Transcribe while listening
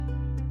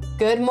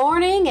Good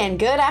morning and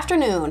good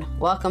afternoon.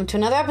 Welcome to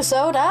another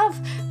episode of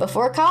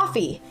Before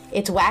Coffee.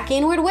 It's Wacky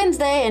and Weird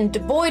Wednesday, and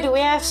boy do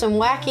we have some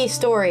wacky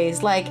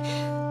stories, like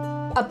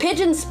a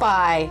pigeon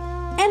spy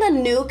and a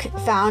nuke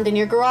found in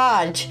your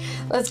garage.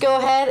 Let's go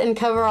ahead and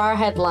cover our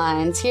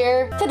headlines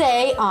here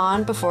today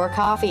on Before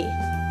Coffee.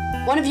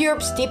 One of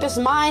Europe's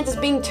deepest mines is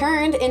being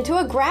turned into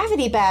a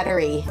gravity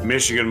battery.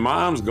 Michigan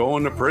moms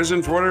going to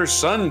prison for what her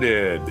son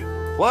did.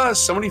 Plus,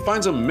 somebody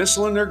finds a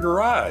missile in their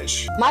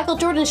garage. Michael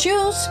Jordan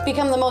shoes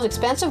become the most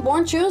expensive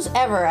worn shoes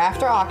ever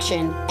after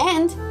auction.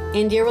 And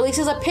India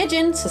releases a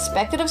pigeon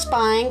suspected of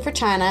spying for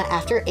China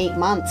after 8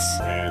 months.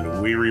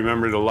 And we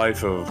remember the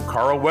life of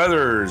Carl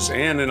Weathers.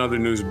 And in other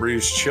news,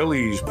 British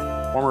Chili's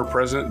former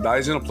president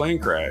dies in a plane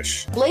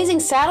crash. Blazing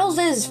Saddles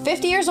is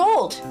 50 years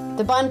old.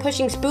 The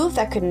bun-pushing spoof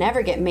that could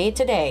never get made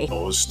today.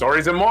 Those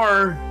stories and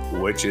more,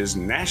 which is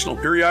National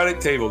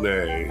Periodic Table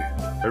Day.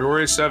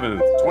 February 7th,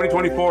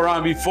 2024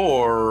 on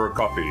Before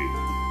Coffee.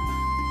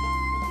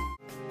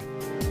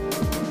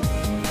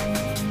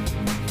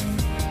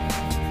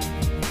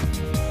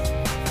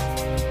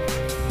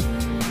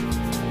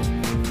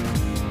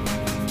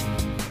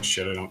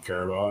 Shit I don't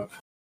care about.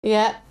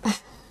 Yeah.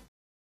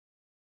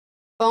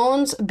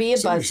 Phones be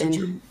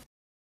a-buzzing.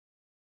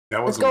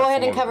 Let's go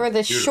ahead and cover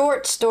the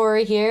short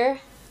story here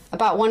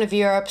about one of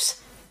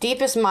Europe's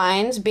deepest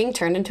mines being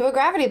turned into a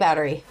gravity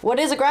battery. What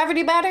is a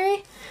gravity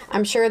battery?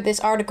 I'm sure this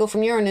article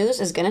from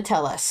Euronews is going to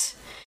tell us.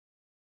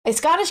 A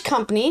Scottish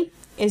company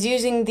is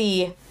using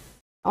the...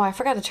 Oh, I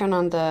forgot to turn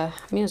on the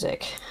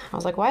music. I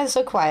was like, why is it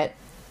so quiet?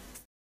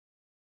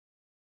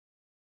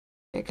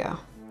 There you go.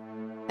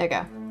 There you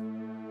go.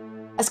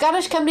 A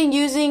Scottish company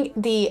using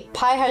the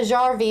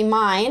Pyhäjärvi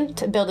mine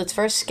to build its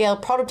first scale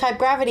prototype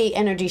gravity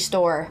energy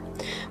store.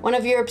 One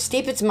of Europe's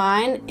deepest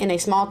mine in a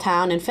small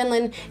town in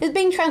Finland is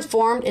being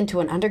transformed into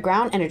an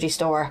underground energy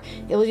store.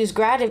 It will use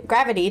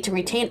gravity to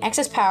retain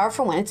excess power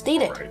for when it's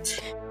needed.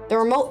 Right. The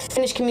remote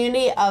Finnish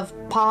community of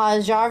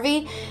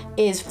Pyhäjärvi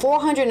is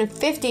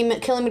 450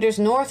 kilometers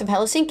north of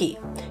Helsinki.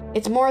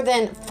 Its more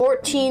than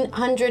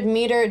 1,400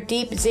 meter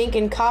deep zinc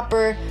and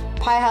copper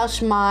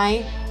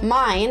Pyhäjärvi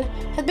mine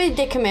has been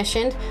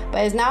decommissioned,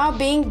 but is now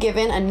being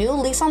given a new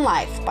lease on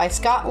life by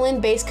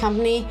Scotland-based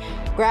company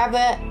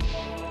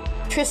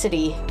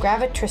Gravitricity.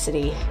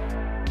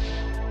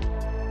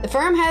 The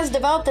firm has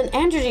developed an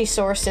energy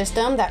source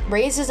system that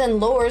raises and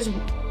lowers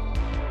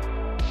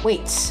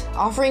weights,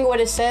 offering what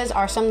it says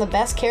are some of the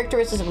best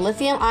characteristics of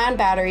lithium-ion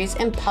batteries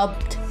and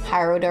pumped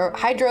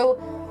hydro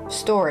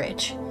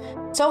storage.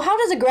 So how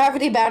does a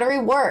gravity battery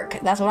work?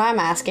 That's what I'm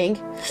asking.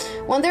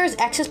 When there is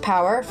excess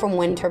power from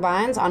wind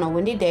turbines on a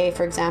windy day,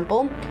 for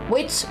example,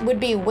 weights would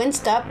be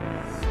winched up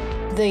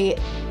the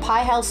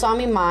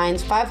Pyhäjärvi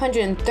mine's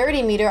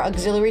 530-meter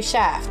auxiliary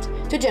shaft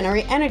to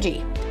generate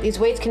energy. These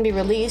weights can be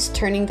released,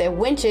 turning the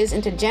winches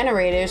into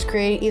generators,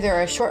 creating either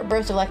a short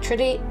burst of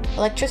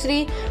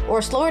electricity or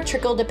a slower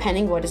trickle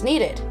depending what is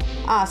needed.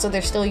 So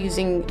they're still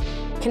using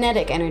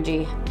kinetic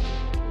energy.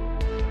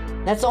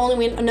 That's the only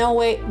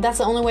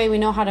way we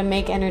know how to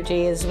make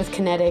energy is with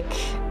kinetic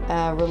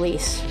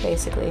release,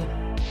 basically.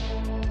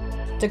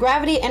 The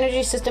gravity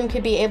energy system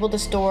could be able to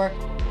store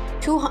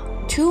 2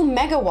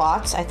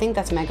 megawatts, I think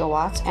that's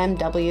megawatts,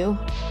 MW,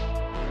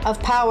 of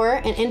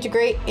power and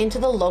integrate into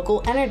the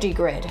local energy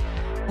grid.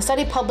 A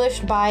study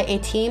published by a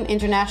team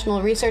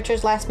international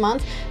researchers last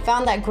month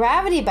found that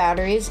gravity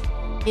batteries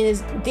in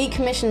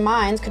decommissioned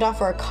mines could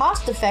offer a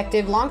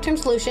cost-effective long-term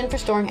solution for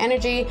storing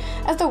energy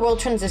as the world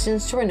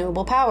transitions to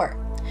renewable power.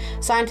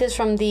 Scientists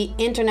from the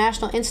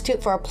International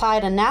Institute for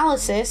Applied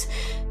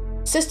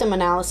System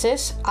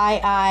Analysis,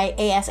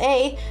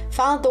 IIASA,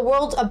 found that the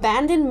world's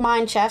abandoned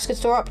mine shafts could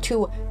store up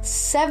to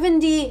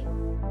 70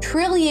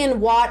 trillion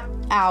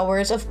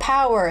watt-hours of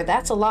power.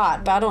 That's a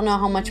lot, but I don't know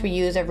how much we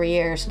use every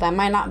year, so that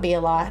might not be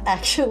a lot,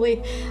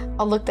 actually.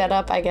 I'll look that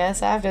up, I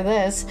guess, after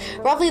this.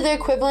 Roughly the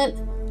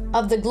equivalent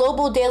of the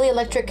global daily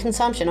electric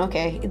consumption.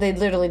 Okay, they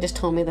literally just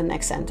told me the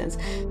next sentence.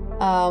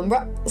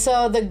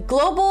 So the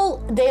global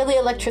daily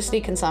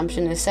electricity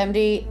consumption is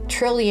 70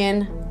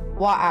 trillion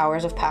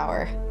watt-hours of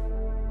power.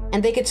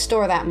 And they could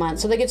store that much.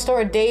 So they could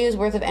store a day's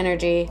worth of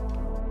energy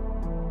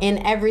in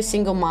every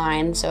single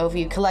mine. So if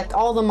you collect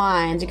all the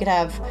mines, you could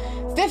have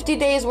 50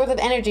 days worth of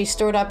energy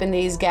stored up in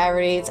these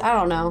cavities. I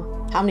don't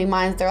know how many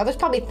mines there are. There's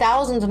probably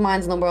thousands of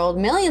mines in the world,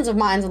 millions of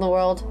mines in the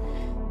world.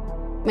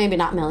 Maybe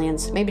not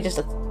millions, maybe just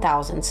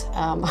thousands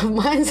of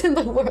mines in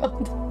the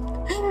world.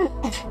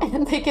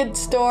 And they could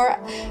store,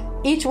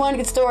 each one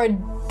could store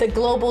the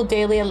global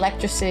daily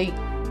electricity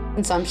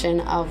consumption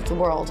of the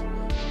world,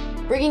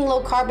 bringing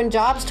low carbon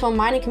jobs to a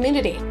mining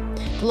community.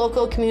 The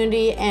local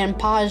community in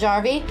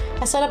Pyhäjärvi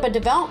has set up a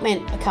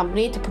development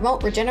company to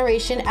promote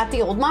regeneration at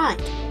the old mine.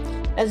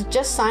 It has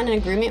just signed an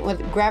agreement with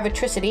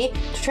Gravitricity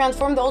to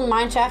transform the old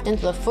mineshaft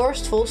into the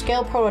first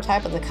full-scale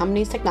prototype of the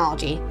company's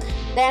technology.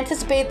 They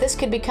anticipate this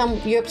could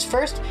become Europe's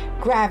first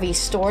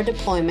Gravistore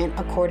deployment,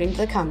 according to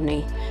the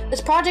company.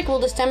 This project will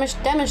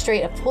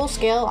demonstrate a full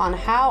scale on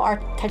how our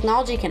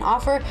technology can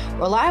offer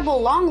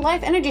reliable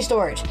long-life energy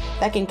storage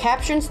that can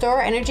capture and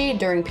store energy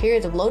during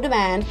periods of low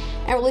demand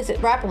and release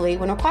it rapidly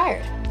when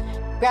required.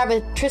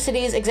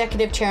 Gravitricity's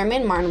executive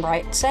chairman, Martin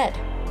Wright, said,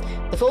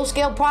 "The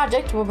full-scale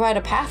project will provide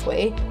a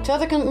pathway to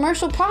other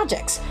commercial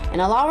projects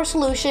and allow our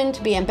solution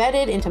to be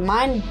embedded into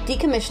mine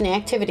decommissioning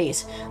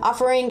activities,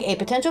 offering a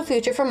potential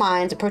future for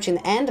mines approaching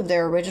the end of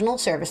their original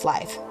service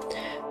life."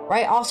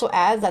 Wright also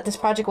adds that this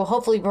project will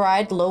hopefully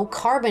provide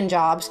low-carbon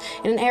jobs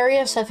in an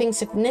area suffering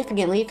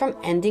significantly from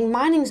ending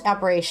mining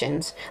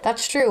operations.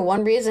 That's true.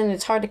 One reason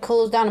it's hard to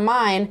close down a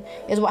mine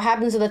is what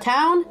happens to the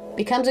town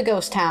becomes a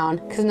ghost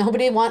town, because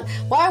nobody wants...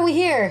 Why are we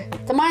here?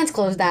 The mine's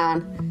closed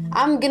down.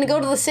 I'm gonna go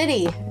to the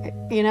city,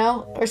 you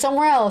know, or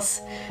somewhere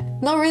else.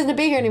 No reason to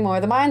be here anymore.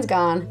 The mine's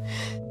gone.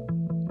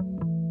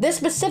 This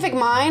specific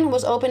mine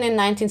was opened in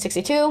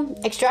 1962,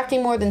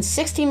 extracting more than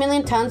 60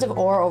 million tons of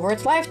ore over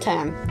its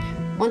lifetime.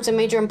 Once a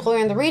major employer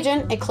in the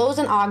region, it closed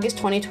in August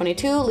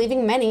 2022,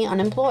 leaving many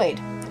unemployed.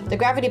 The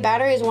Gravity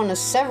Battery is one of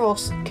several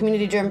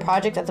community-driven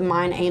projects at the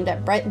mine aimed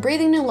at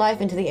breathing new life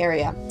into the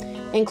area.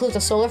 It includes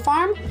a solar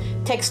farm,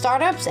 tech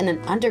startups, and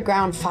an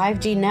underground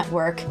 5G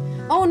network.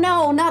 Oh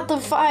no, not the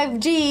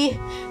 5G!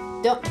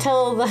 Don't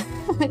tell the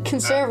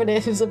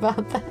conservatives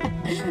about that.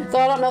 So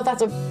I don't know if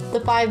that's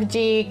the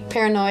 5G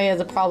paranoia is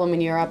a problem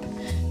in Europe,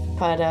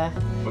 but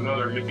Well, no,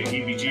 they're making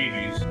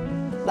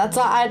EBGBs. that's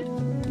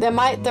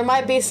there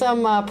might be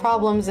some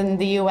problems in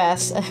the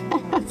U.S.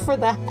 for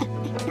that.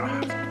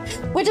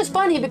 Which is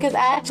funny because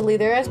actually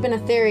there has been a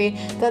theory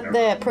that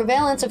the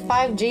prevalence of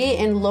 5G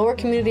in lower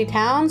community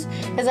towns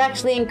has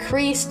actually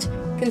increased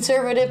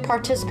conservative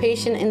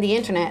participation in the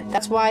internet.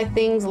 That's why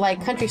things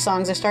like country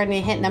songs are starting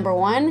to hit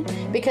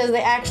 #1, because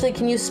they actually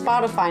can use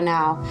Spotify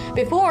now.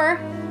 Before,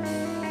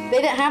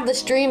 they didn't have the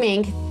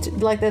streaming,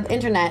 like the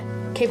internet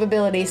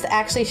capabilities to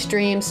actually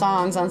stream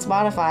songs on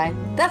Spotify.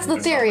 That's the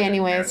theory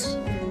anyways.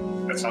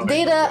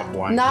 Data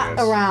not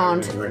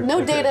around.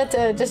 No data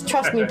to, just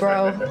trust me,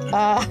 bro.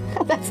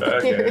 That's the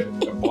theory.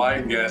 A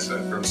blind guess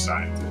from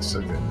scientists.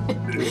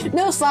 Okay.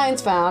 No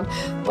science found,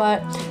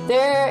 but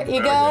there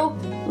you go.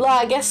 Well,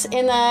 I guess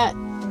in a,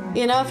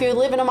 you know, if you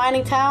live in a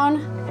mining town,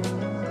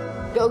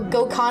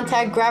 go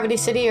contact Gravity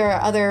City or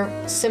other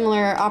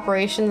similar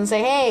operations and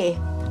say, hey,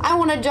 I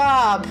want a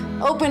job.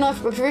 Open a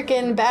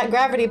freaking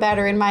gravity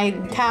battery in my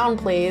town,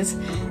 please.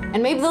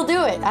 And maybe they'll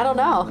do it. I don't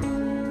know.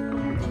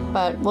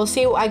 But we'll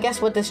see, I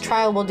guess, what this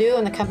trial will do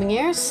in the coming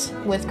years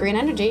with green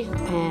energy.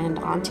 And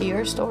on to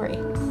your story.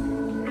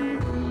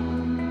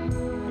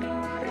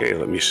 Okay,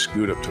 let me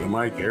scoot up to the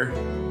mic here.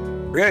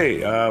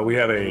 Okay, we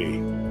have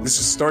this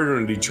is started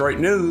in Detroit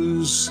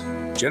News.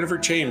 Jennifer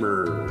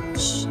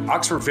Chambers.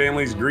 Oxford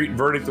families greet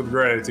verdict with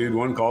gratitude.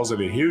 One calls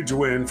it a huge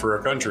win for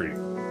our country.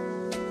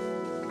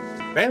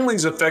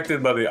 Families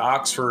affected by the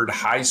Oxford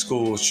High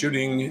School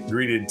shooting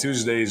greeted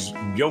Tuesday's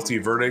guilty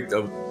verdict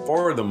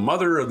for the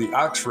mother of the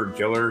Oxford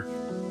killer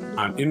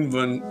on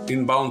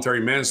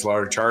involuntary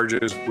manslaughter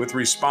charges, with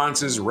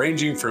responses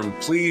ranging from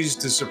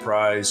pleased to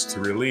surprised to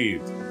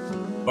relieved.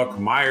 Buck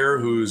Meyer,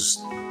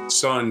 whose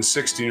son,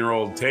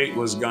 16-year-old Tate,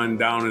 was gunned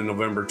down in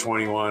November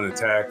 21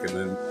 attack in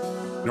the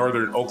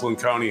northern Oakland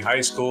County high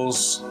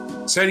schools,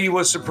 said he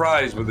was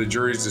surprised with the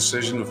jury's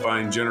decision to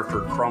find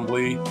Jennifer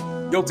Crumbley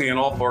guilty in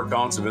all 4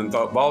 counts of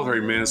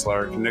involuntary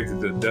manslaughter connected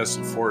to the deaths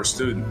of 4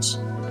 students.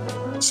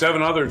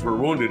 7 others were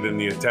wounded in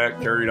the attack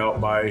carried out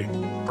by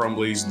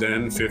Crumbley's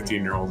then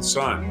 15-year-old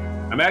son.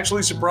 I'm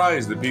actually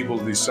surprised that people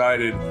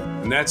decided,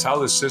 and that's how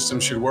the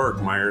system should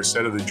work, Meyer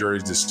said of the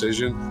jury's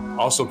decision.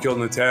 Also killed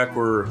in the attack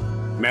were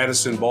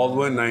Madison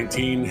Baldwin,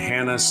 19,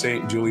 Hannah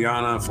St.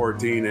 Juliana,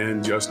 14,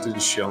 and Justin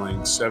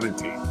Schilling,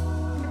 17.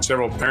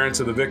 Several parents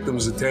of the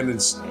victims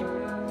attended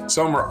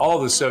some or all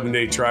the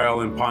 7-day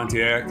trial in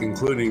Pontiac,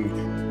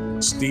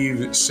 including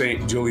Steve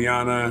St.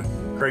 Juliana,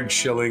 Craig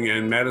Schilling,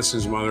 and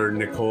Madison's mother,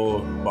 Nicole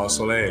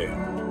Beausoleil.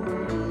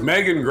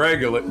 Megan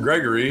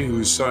Gregory,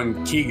 whose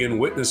son Keegan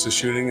witnessed the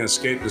shooting and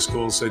escaped the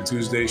school, said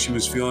Tuesday she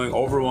was feeling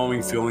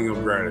overwhelming feeling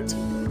of gratitude.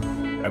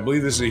 I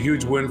believe this is a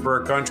huge win for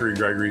our country,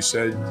 Gregory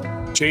said.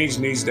 Change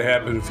needs to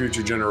happen in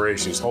future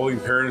generations. Holding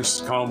parents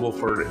accountable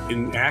for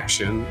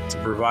inaction to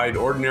provide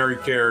ordinary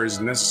care is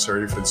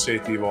necessary for the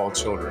safety of all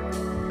children.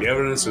 The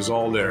evidence is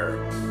all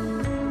there.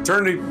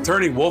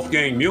 Attorney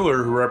Wolfgang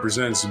Mueller, who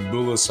represents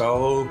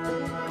Bulasel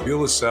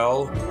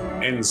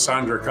and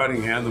Sandra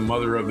Cunningham, the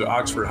mother of the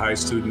Oxford High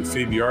student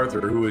Phoebe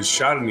Arthur, who was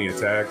shot in the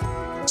attack,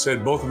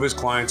 said both of his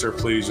clients are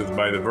pleased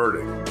by the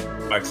verdict.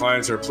 My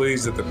clients are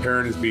pleased that the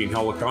parent is being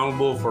held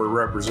accountable for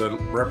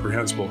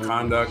reprehensible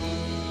conduct,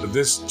 but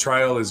this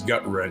trial is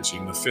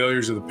gut-wrenching. The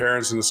failures of the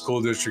parents and the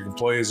school district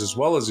employees, as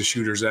well as the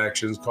shooter's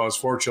actions, caused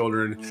 4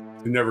 children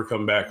to never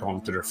come back home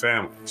to their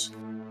families.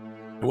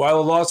 And while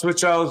the loss of a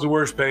child is the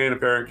worst pain a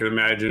parent can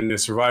imagine, the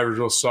survivors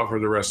will suffer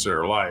the rest of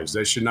their lives.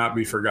 They should not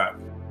be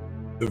forgotten.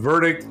 The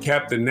verdict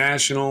capped the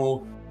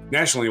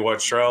nationally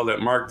watched trial that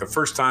marked the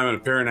first time a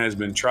parent has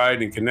been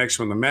tried in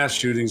connection with the mass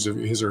shootings of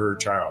his or her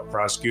child.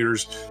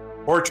 Prosecutors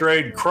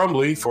portrayed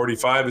Crumbly,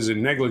 45, as a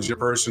negligent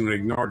person who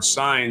ignored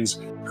signs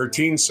her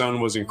teen son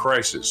was in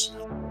crisis,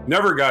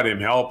 never got him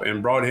help,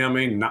 and bought him a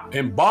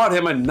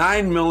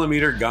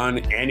 9mm gun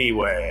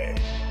anyway.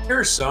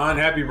 Here, son,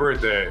 happy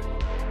birthday.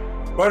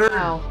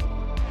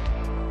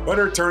 But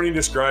her attorney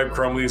described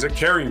Crumbly as a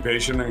caring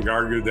patient and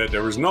argued that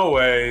there was no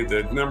way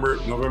that November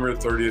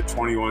 30th,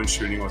 21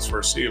 shooting was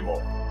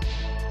foreseeable.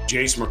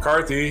 Jace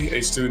McCarthy,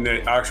 a student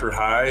at Oxford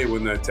High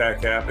when the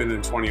attack happened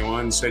in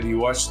 21, said he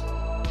watched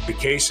the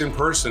case in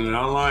person and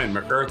online.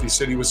 McCarthy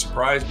said he was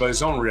surprised by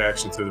his own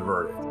reaction to the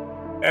verdict.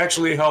 I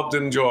actually yelped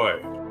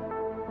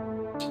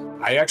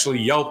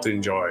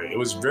in joy. It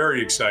was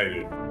very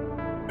excited.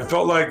 I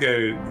felt like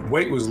a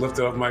weight was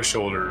lifted off my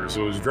shoulders.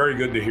 It was very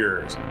good to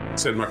hear,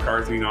 said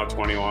McCarthy, now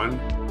 21.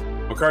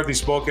 McCarthy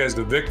spoke as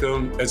a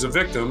victim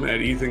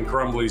at Ethan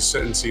Crumbly's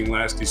sentencing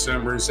last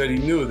December and said he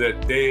knew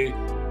that the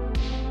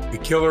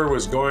killer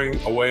was going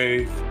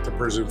away to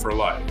prison for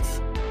life.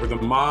 For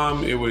the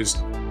mom,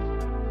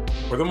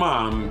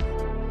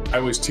 I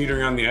was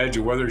teetering on the edge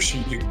of whether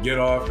she could get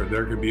off or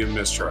there could be a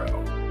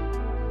mistrial.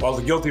 While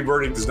the guilty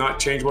verdict does not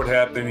change what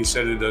happened, he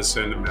said it does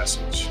send a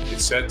message. It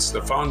sets the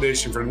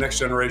foundation for the next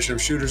generation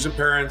of shooters and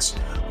parents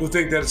who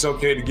think that it's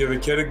okay to give a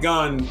kid a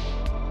gun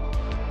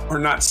or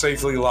not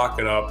safely lock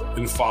it up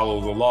and follow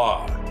the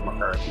law,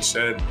 McCarthy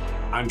said.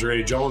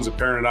 Andre Jones, a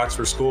parent at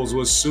Oxford Schools,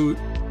 who sued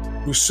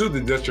the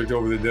district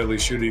over the deadly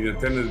shooting,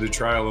 attended the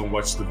trial and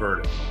watched the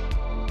verdict.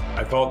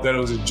 I felt that it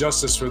was a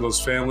justice for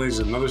those families,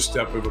 another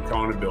step of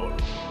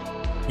accountability.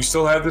 We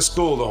still have the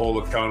school to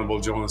hold accountable,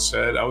 Jones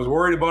said. I was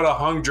worried about a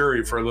hung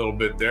jury for a little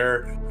bit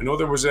there. I know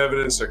there was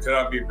evidence that could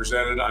not be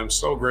presented. I'm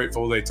so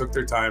grateful they took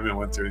their time and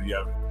went through the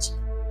evidence.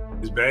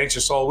 He's been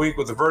anxious all week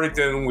with the verdict,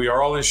 and we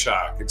are all in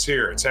shock. It's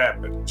here. It's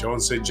happened.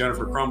 Jones said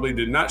Jennifer Crumbly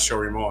did not show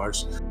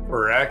remorse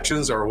for her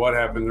actions or what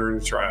happened during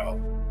the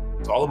trial.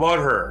 It's all about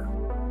her.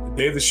 The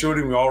day of the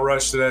shooting, we all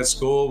rushed to that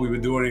school. We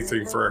would do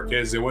anything for our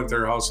kids. They went to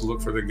their house to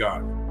look for the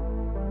gun.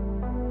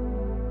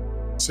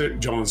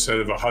 Jones said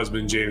of a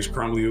husband, James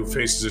Crumbly, who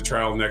faces a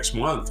trial next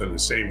month on the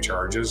same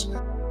charges.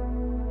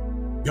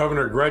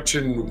 Governor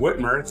Gretchen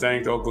Whitmer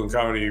thanked Oakland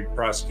County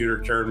Prosecutor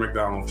Karen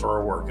McDonald for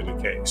her work in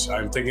the case.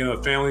 I'm thinking of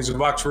the families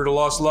of Oxford who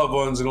lost loved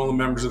ones and all the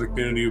members of the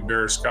community who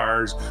bear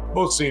scars,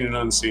 both seen and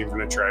unseen,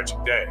 from a tragic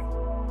day.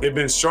 They've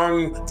been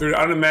strung through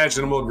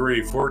unimaginable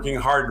grief, working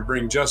hard to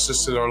bring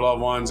justice to their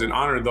loved ones and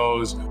honor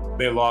those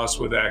they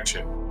lost with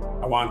action.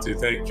 I want to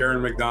thank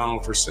Karen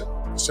McDonald for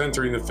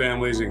centering the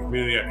families and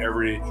community at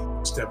every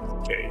step of the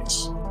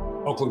case.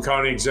 Oakland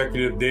County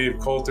Executive Dave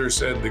Coulter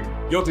said the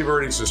guilty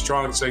verdict is a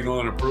strong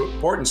signal and an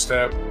important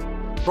step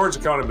towards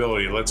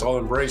accountability. Let's all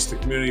embrace the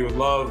community with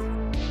love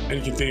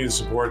and continue the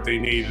support they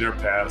need in their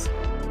path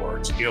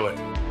towards healing.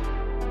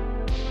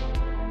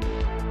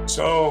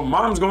 So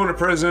mom's going to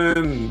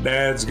prison,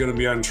 dad's going to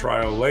be on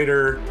trial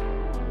later.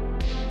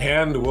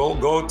 And we'll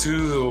go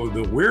to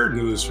the weird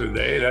news for the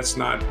day. That's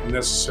not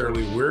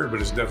necessarily weird,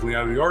 but it's definitely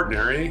out of the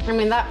ordinary. I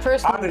mean, that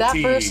first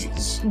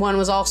one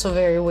was also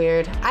very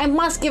weird. I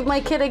must give my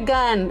kid a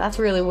gun. That's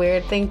a really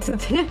weird thing to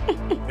do.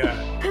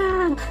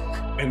 Yeah.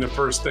 And the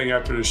first thing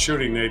after the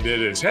shooting they did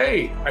is,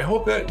 hey, I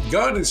hope that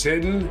gun is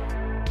hidden.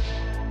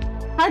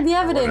 Hide the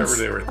evidence. Whatever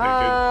they were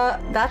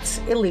thinking. That's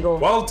illegal.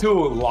 Well, to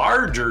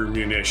larger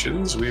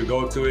munitions, we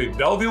go to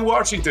Bellevue,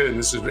 Washington.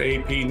 This is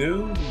AP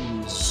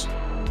News.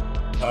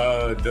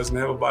 Doesn't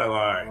have a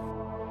byline.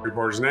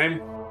 Reporter's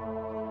name?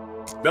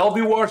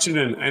 Bellevue,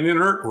 Washington. An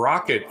inert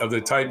rocket of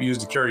the type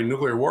used to carry a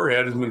nuclear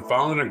warhead has been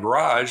found in a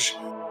garage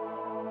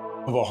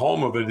of a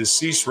home of a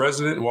deceased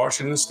resident in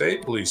Washington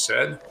State, police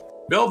said.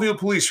 Bellevue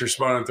police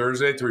responded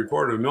Thursday to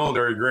report a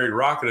military-grade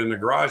rocket in the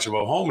garage of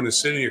a home in a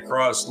city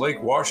across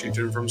Lake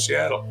Washington from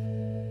Seattle.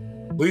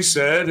 Police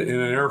said in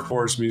an Air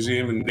Force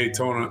museum in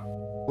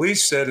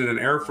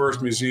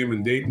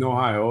Dayton,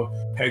 Ohio,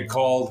 had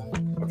called.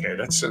 Okay,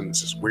 that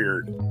sentence is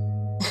weird.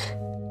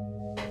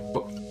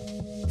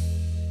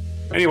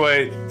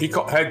 Anyway, he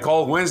had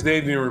called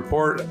Wednesday to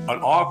report an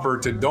offer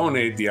to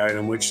donate the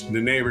item, which the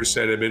neighbors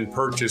said had been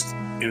purchased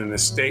in an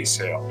estate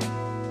sale.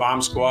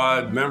 Bomb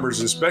squad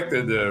members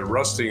inspected the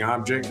rusting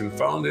object and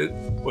found it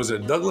was a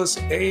Douglas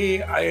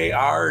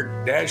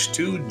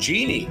AIR-2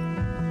 Genie,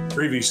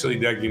 previously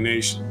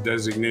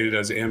designated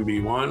as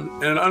MB-1,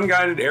 and an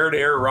unguided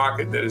air-to-air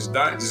rocket that is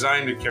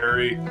designed to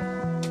carry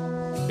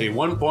a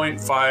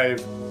 1.5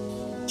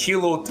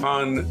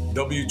 kiloton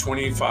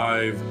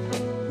W-25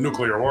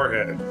 nuclear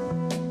warhead.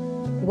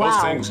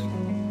 Wow.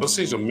 Those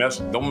things don't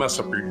mess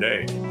up your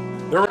day.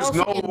 There was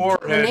no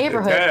warhead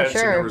attached,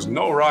 sure. And there was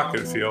no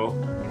rocket fuel.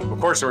 Of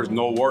course, there was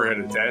no warhead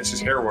attached. His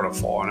hair would have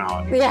fallen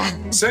out. Yeah.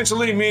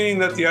 Essentially meaning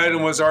that the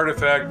item was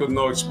artifact with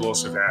no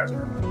explosive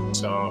hazard.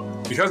 So,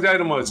 because the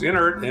item was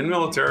inert and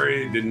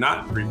military did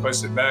not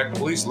request it back,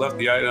 police left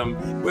the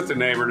item with the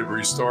neighbor to be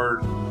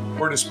restored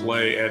for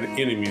display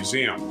in a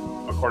museum.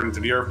 According to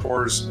the Air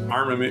Force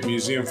Armament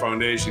Museum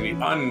Foundation, the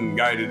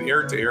unguided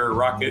air-to-air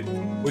rocket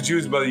was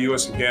used by the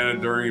U.S. and Canada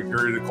during a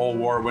period of the Cold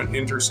War when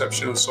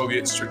interception of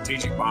Soviet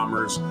strategic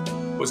bombers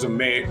was a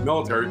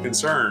military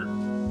concern.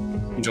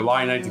 In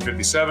July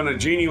 1957, a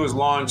Genie was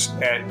launched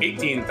at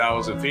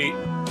 18,000 feet,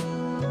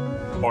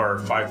 or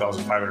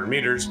 5,500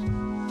 meters,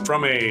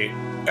 from a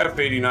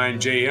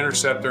F-89J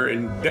interceptor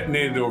and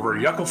detonated over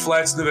Yucca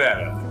Flats,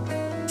 Nevada.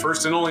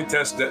 First and only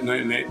test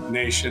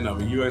detonation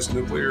of a U.S.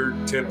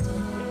 nuclear-tipped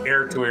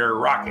air-to-air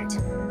rocket.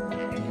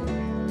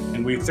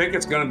 And we think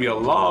it's going to be a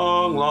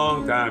long,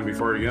 long time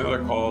before you get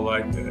another call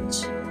like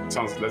this.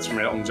 That's from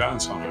Elton John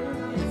song.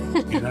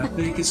 And I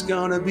think it's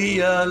going to be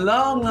a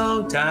long,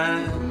 long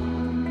time.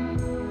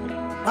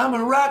 I'm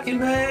a rocket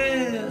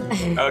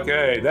man.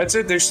 Okay, that's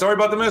it. There's a story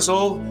about the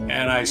missile,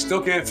 and I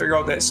still can't figure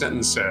out what that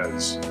sentence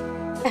says.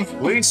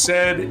 Police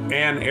said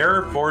an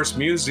Air Force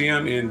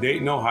museum in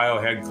Dayton, Ohio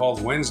had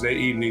called Wednesday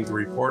evening to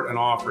report an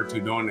offer to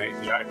donate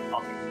the item.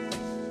 Okay.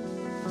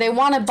 They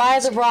want to buy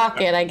the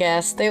rocket, I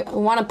guess. They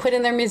want to put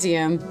in their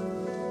museum.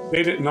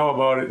 They didn't know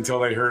about it until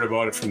they heard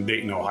about it from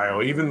Dayton,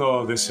 Ohio, even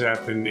though this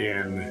happened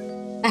in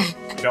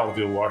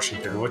Belleville,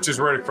 Washington, which is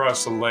right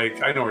across the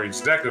lake. I know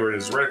exactly where it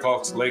is, right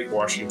across Lake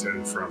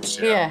Washington from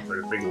Seattle. Yeah.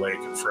 There's a big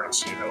lake in front of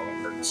Seattle.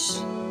 It's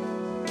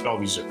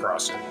Bellevue's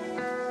across it.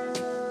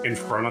 In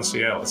front of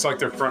Seattle. It's like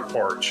their front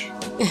porch.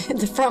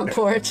 The front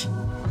porch.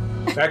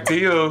 Back to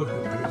you.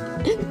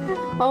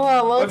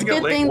 Oh, well, it's a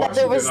good thing that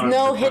there was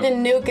no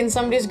hidden nuke in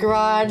somebody's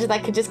garage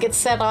that could just get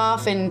set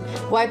off and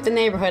wipe the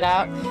neighborhood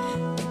out.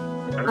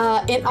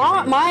 In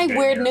my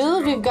weird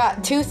news, we've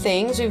got two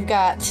things. We've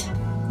got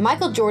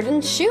Michael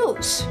Jordan's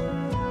shoes.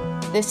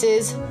 This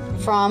is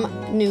from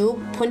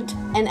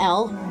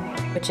Nu.nl,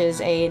 which is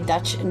a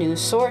Dutch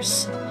news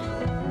source,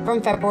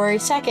 from February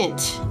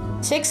 2nd.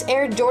 6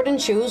 Air Jordan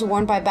shoes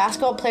worn by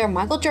basketball player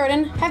Michael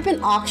Jordan have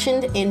been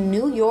auctioned in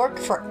New York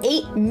for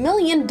 $8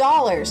 million,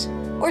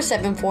 or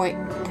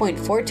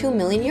 7.42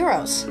 million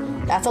euros.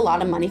 That's a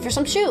lot of money for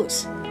some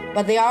shoes,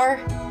 but they are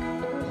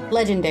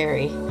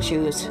legendary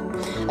shoes.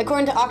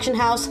 According to auction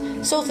house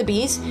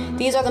Sotheby's,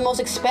 these are the most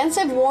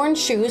expensive worn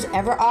shoes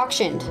ever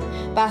auctioned.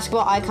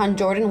 Basketball icon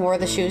Jordan wore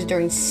the shoes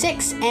during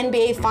 6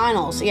 NBA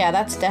finals. Yeah,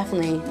 those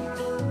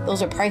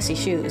are pricey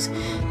shoes.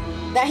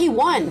 That he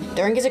won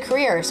during his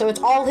career. So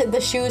it's all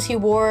the shoes he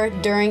wore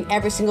during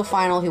every single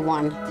final he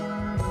won.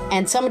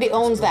 And somebody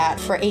owns that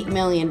for $8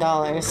 million.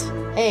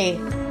 Hey,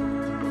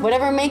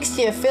 whatever makes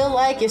you feel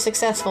like you're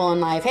successful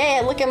in life.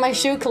 Hey, look at my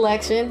shoe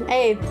collection.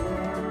 Hey,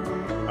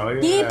 oh,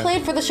 yeah. He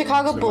played for the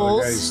Chicago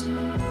Bulls.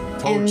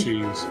 And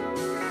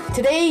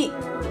today,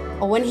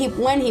 when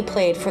he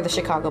played for the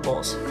Chicago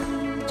Bulls,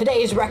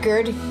 today's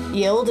record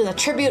yield is a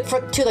tribute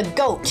to the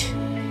GOAT.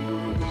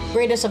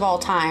 Greatest of all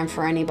time,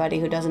 for anybody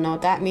who doesn't know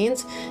what that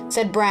means,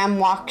 said Bram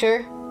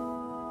Walker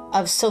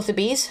of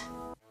Sotheby's.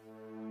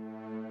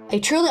 A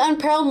truly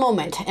unparalleled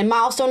moment and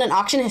milestone in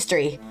auction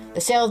history.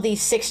 The sale of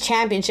these 6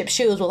 championship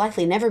shoes will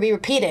likely never be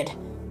repeated,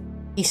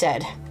 he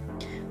said.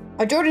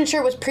 A Jordan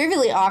shirt was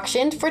previously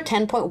auctioned for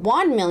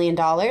 $10.1 million,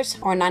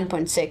 or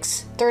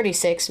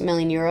 9.36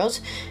 million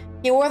euros.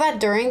 He wore that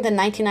during the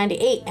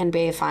 1998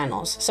 NBA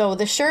Finals. So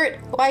the shirt,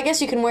 well, I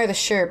guess you can wear the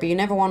shirt, but you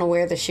never want to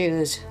wear the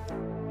shoes.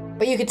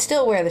 But you could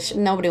still wear the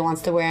nobody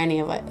wants to wear any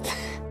of it.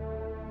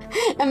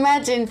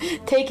 Imagine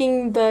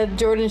taking the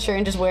Jordan shirt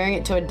and just wearing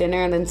it to a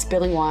dinner and then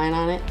spilling wine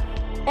on it.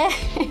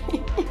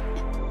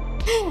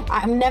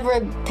 I'm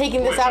never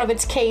taking this out of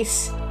its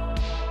case.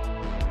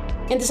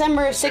 In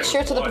December, 6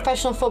 shirts of the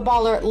professional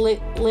footballer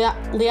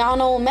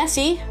Lionel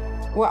Messi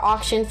were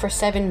auctioned for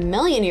 7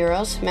 million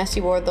euros.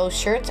 Messi wore those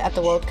shirts at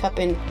the World Cup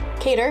in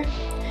Qatar.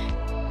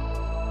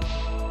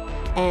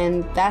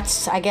 And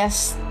that's, I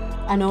guess,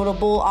 a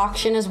notable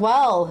auction as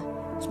well.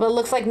 But it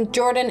looks like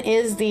Jordan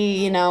is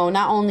the,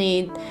 not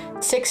only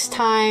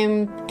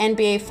 6-time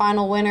NBA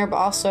final winner, but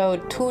also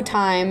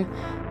 2-time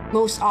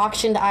most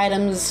auctioned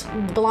items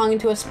belonging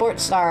to a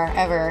sports star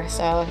ever.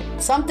 So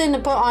something to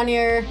put on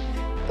your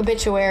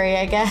obituary,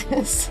 I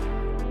guess.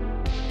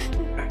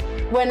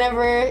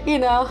 Whenever,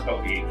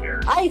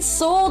 I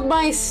sold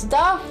my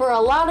stuff for a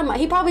lot of money.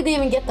 He probably didn't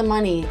even get the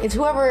money. It's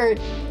whoever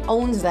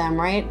owns them,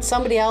 right?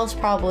 Somebody else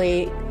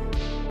probably.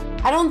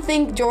 I don't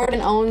think Jordan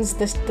owns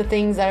the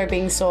things that are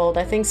being sold.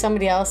 I think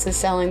somebody else is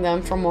selling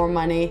them for more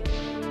money.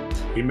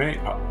 He may.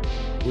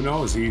 Who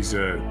knows? He's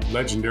a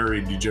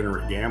legendary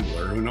degenerate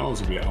gambler. Who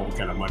knows what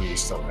kind of money he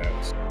still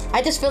has?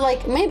 I just feel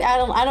like maybe I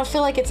don't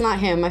feel like it's not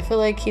him. I feel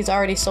like he's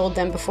already sold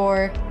them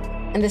before,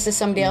 and this is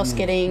somebody else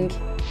getting,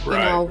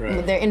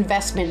 their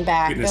investment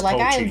back. They're like,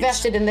 I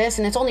invested in this,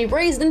 and it's only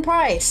raised in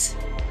price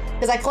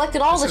because I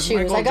collected all the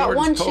shoes. I got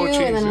one shoe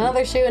and then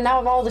another shoe, and now I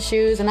have all the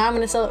shoes, and now I'm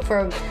going to sell it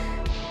for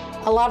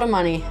a lot of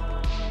money.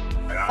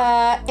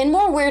 In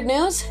more weird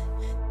news,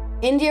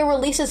 India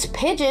releases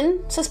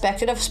pigeon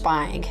suspected of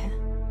spying.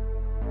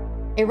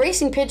 A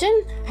racing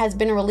pigeon has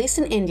been released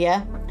in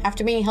India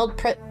after being held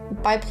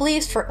by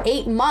police for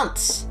 8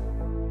 months.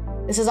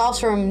 This is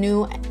also from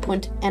New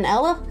Punt and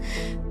Ella.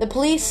 The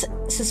police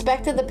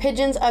suspected the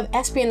pigeons of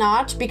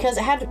espionage because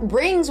it had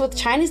rings with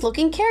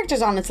Chinese-looking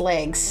characters on its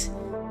legs.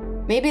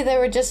 Maybe they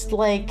were just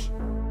like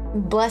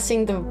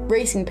blessing the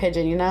racing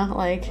pigeon, you know?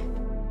 Like,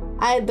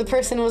 the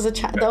person was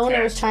the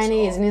owner was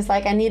Chinese, and he's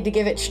like, I need to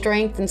give it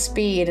strength and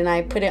speed, and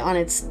I put it on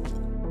its.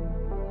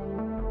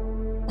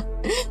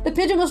 The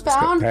pigeon was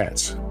found.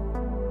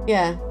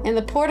 Yeah, in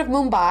the port of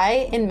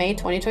Mumbai in May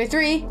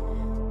 2023.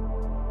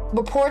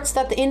 Reports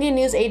that the Indian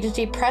news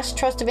agency Press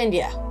Trust of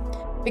India.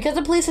 Because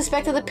the police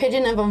suspected the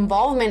pigeon of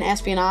involvement in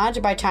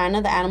espionage by China,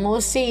 the animal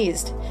was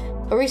seized.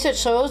 But research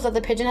shows that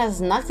the pigeon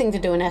has nothing to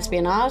do in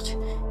espionage.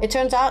 It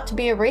turns out to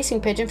be a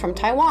racing pigeon from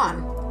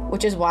Taiwan,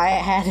 which is why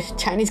it had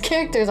Chinese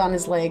characters on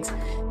its legs.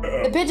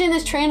 The pigeon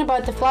is trained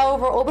about to fly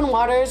over open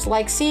waters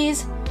like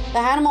seas. The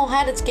animal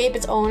had escaped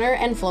its owner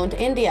and flown to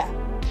India.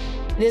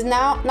 It is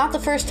now not the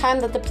first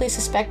time that the police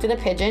suspected a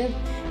pigeon.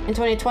 In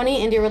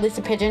 2020, India released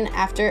a pigeon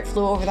after it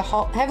flew over the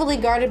heavily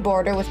guarded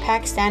border with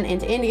Pakistan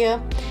into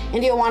India.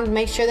 India wanted to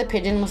make sure the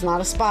pigeon was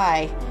not a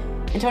spy.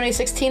 In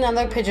 2016,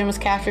 another pigeon was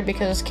captured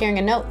because it was carrying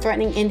a note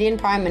threatening Indian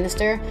Prime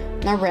Minister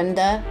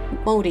Narendra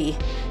Modi.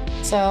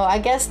 So I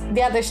guess,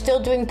 yeah, they're still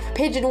doing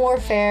pigeon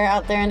warfare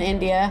out there in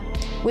India.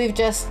 We've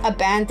just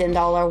abandoned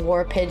all our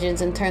war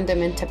pigeons and turned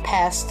them into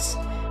pests,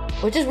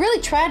 which is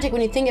really tragic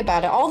when you think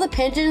about it. All the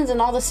pigeons in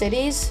all the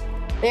cities,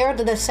 they are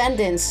the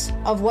descendants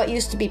of what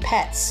used to be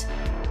pets.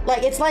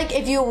 Like, it's like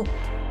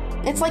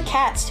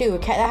cats too.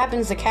 That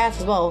happens to cats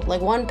as well. Like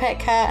one pet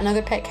cat,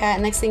 another pet cat,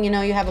 and next thing you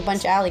know, you have a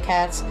bunch of alley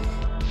cats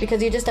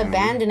because you just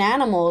abandon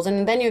animals,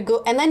 and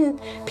then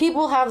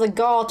people have the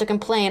gall to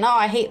complain, oh,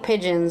 I hate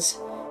pigeons.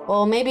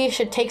 Well, maybe you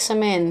should take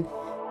some in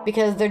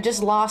because they're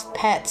just lost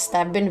pets that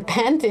have been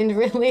abandoned,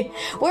 really.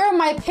 Where are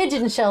my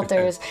pigeon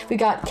shelters? We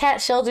got cat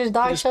shelters,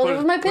 dog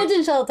shelters. Where's my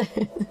pigeon shelter?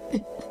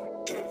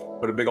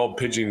 Put a big old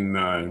pigeon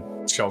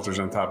shelters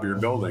on top of your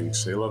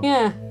buildings. They love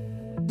Yeah.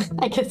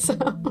 I guess so.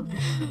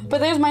 But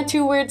there's my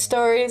 2 weird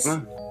stories.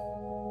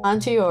 On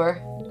to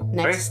your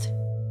next.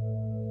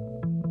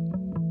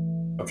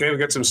 Okay, we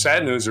got some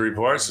sad news to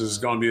report. This is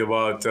going to be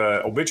about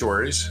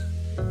obituaries.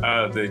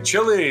 The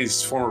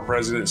Chile's former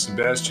president,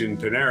 Sebastian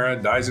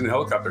Pinera, dies in a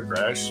helicopter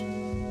crash.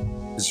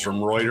 This is from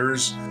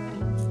Reuters.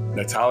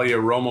 Natalia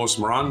Ramos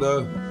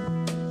Miranda,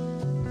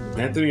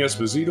 Anthony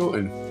Esposito,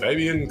 and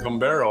Fabian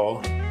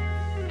Cambero.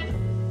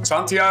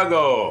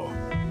 Santiago.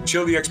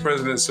 Chile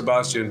ex-president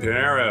Sebastian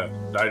Pinera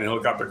died in a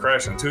helicopter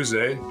crash on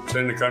Tuesday,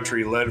 sending the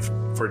country led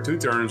for 2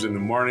 terms in the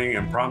morning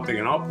and prompting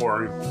an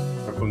outpouring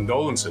of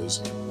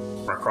condolences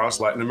from across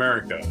Latin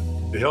America.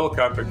 The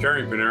helicopter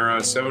carrying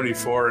Pinera,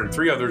 74, and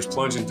 3 others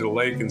plunged into the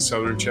lake in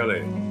southern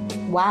Chile.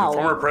 Wow. The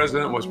former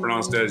president was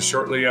pronounced dead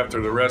shortly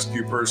after the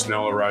rescue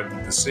personnel arrived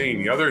at the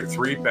scene. The other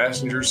 3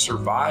 passengers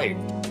survived.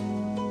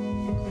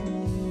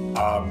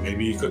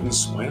 Maybe he couldn't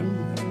swim?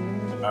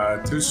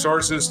 2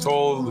 sources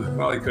told,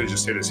 well, he could have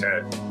just hit his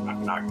head,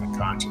 knocked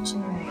unconscious.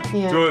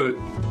 Yeah.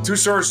 2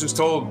 sources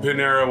told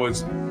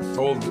Reuters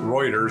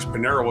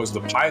Pinera was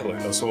the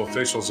pilot, so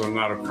officials have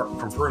not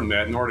confirmed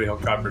that, nor the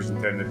helicopter's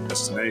intended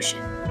destination.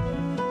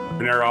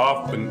 Pinera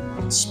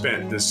often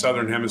spent the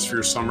southern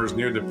hemisphere summers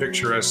near the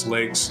picturesque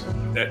lakes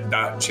that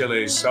dot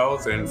Chile's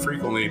south and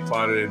frequently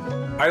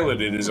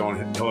piloted his own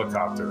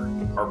helicopter,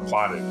 or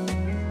plotted.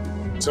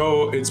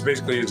 So it's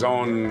basically his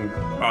own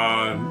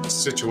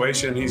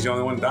situation. He's the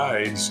only one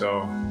died.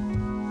 So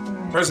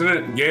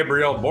President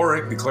Gabriel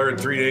Boric declared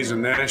 3 days of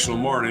national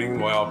mourning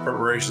while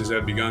preparations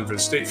have begun for the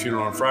state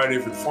funeral on Friday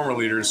for the former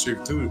leader who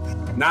served 2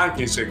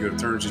 non-consecutive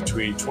terms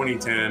between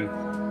 2010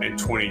 and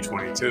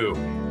 2022.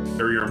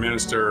 Interior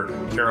Minister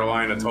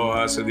Carolina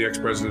Toja said the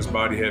ex-president's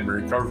body had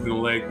been recovered from the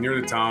lake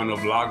near the town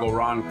of Lago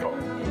Ranco.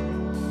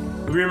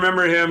 We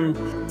remember him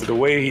for the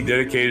way he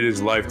dedicated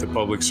his life to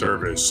public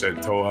service,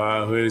 said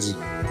Toja, who has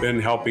been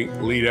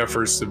helping lead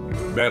efforts to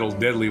battle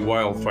deadly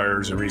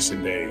wildfires in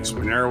recent days.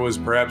 Pinera was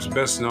perhaps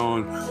best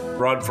known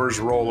for his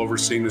role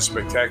overseeing the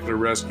spectacular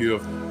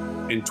rescue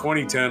in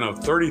 2010 of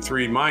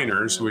 33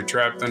 miners who were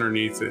trapped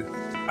underneath the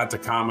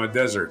Atacama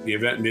Desert. The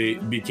event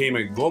became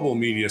a global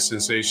media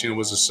sensation and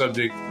was the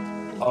subject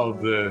of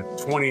the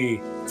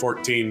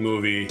 2014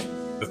 movie,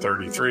 The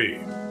 33.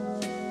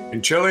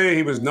 In Chile,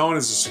 he was known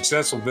as a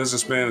successful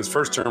businessman. His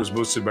first term was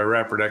boosted by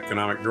rapid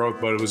economic growth,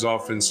 but it was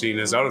often seen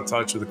as out of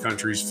touch with the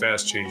country's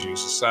fast-changing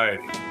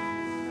society.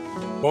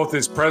 Both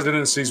his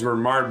presidencies were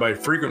marred by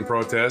frequent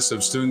protests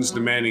of students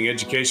demanding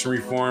education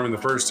reform in the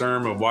first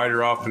term, of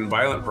wider, often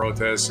violent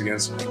protests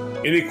against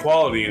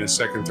inequality in his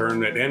second term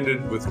that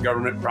ended with the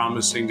government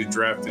promising to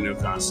draft a new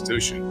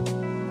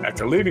constitution.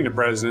 After leaving the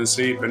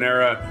presidency,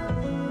 Pinera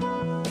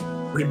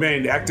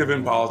remained active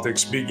in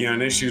politics, speaking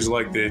on issues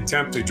like the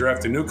attempt to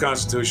draft a new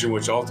constitution,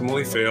 which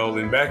ultimately failed,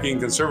 and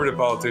backing conservative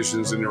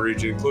politicians in the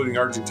region, including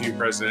Argentine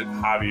President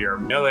Javier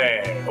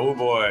Milei. Oh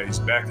boy, he's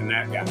backing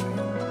that guy.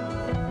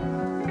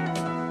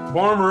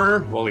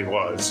 Former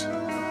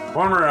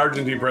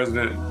Argentine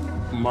President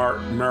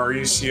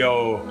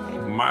Mauricio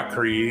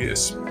Macri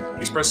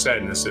expressed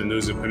sadness in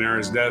news of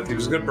Pinera's death. He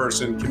was a good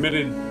person,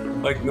 committed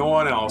like no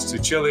one else to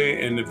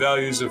Chile and the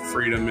values of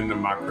freedom and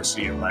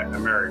democracy in Latin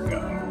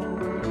America.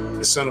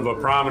 The son of a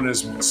prominent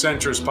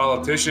centrist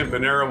politician,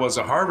 Piñera was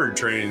a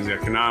Harvard-trained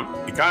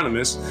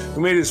economist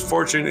who made his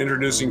fortune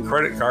introducing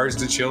credit cards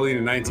to Chile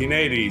in the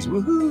 1980s.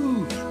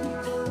 Woohoo!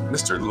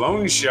 Mr.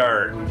 Loan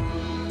Shark.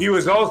 He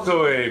was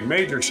also a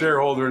major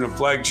shareholder in a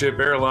flagship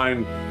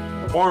airline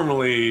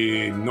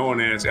formerly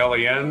known as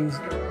LAN,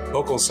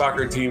 local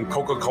soccer team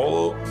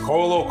Colo-Colo,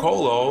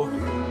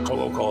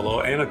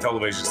 and a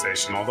television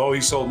station, although he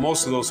sold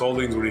most of those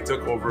holdings when he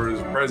took over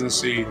his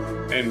presidency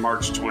in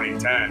March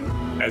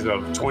 2010. As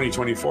of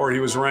 2024, he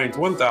was ranked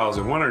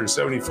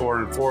 1,174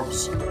 in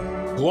Forbes'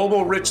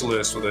 global rich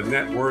list with a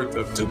net worth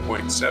of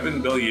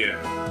 $2.7 billion,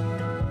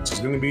 which is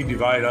going to be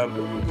divided up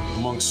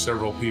amongst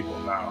several people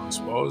now, I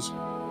suppose.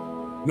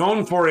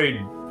 Known for a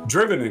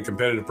driven and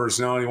competitive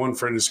personality, one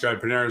friend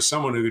described Piñera as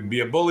someone who could be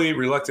a bully,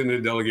 reluctant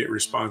to delegate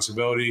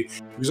responsibility.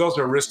 He was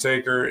also a risk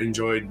taker,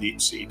 enjoyed deep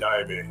sea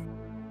diving.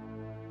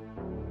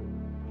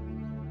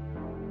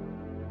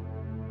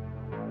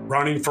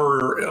 Running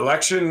for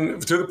election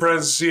to the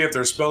presidency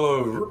after a spell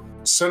of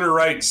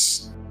center-right,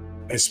 as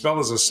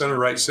a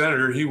center-right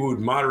senator, he would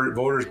moderate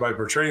voters by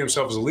portraying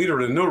himself as a leader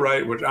of the new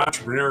right, with an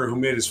entrepreneur who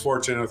made his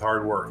fortune with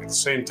hard work. At the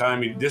same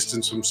time, he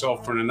distanced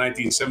himself from the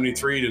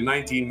 1973 to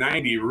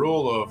 1990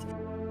 rule of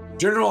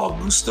General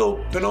Augusto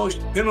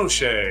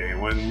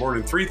Pinochet, when more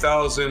than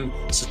 3,000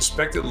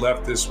 suspected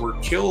leftists were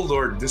killed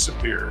or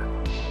disappeared.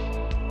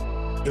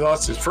 He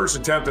lost his first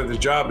attempt at the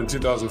job in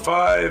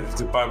 2005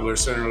 to popular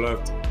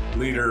center-left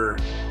leader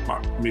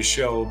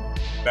Michelle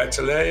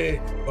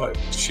Bachelet, but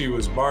she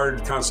was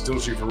barred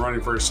constitutionally from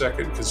running for a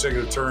second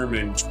consecutive term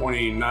in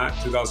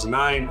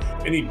 2009,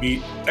 and he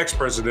beat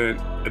ex-president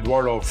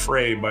Eduardo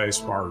Frei by a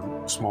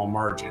small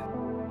margin.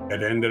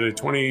 It ended a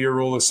 20-year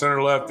rule of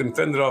center-left and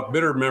fended off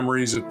bitter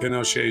memories of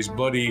Pinochet's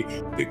bloody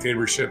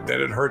dictatorship that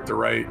had hurt the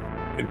right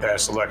in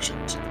past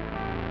elections.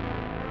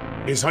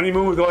 His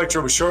honeymoon with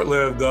Electra was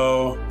short-lived,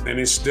 though, and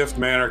his stiff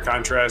manner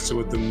contrasted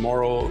with the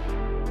more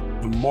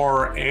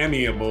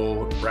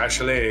amiable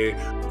Bachelet,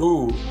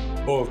 who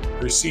both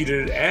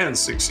preceded and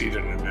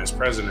succeeded him as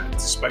president.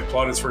 Despite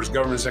plotting his first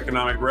government's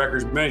economic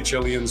records, many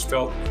Chileans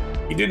felt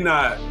he did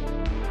not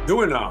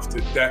do enough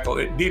to tackle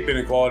deep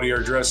inequality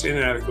or address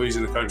inadequacies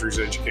in the country's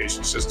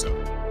education system.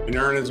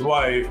 Piñera and his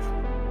wife,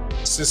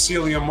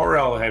 Cecilia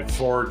Morel, had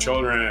 4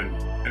 children,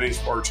 and these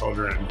 4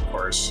 children, of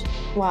course.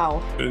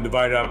 Wow. Going to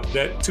divide up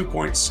that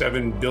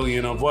 $2.7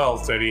 billion of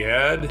wealth that he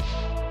had.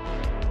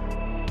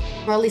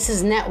 Or at least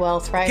his net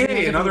wealth, right?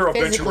 Okay, another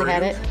obituary.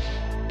 Had it.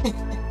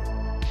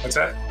 What's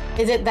that?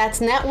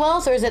 That's net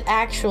wealth, or is it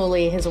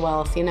actually his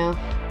wealth, you know?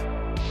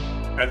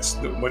 That's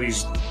what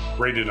he's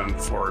rated on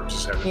Forbes,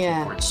 is having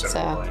 $2.7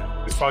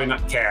 billion. It's probably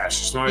not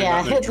cash. It's not,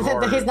 not in a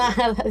drawer. He doesn't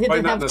have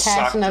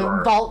cash in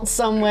a vault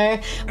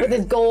somewhere with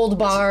his gold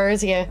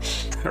bars,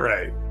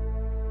 Right.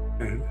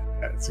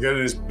 It's got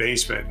in his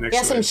basement next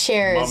to some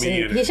shares.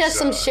 He has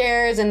some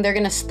shares, and they're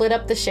going to split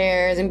up the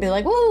shares and be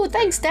like, whoa,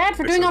 thanks, Dad,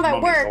 for doing all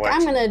that work.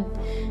 I'm going to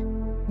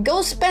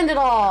go spend it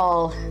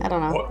all. I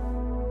don't know. Well,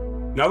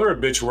 another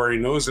obituary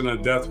news and a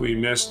death we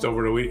missed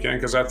over the weekend,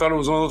 because I thought it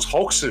was one of those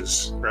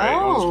hoaxes, right?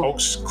 Those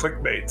hoax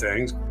clickbait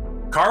things.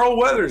 Carl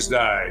Weathers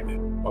died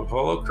of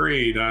Apollo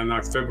Creed on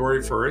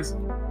February 1st,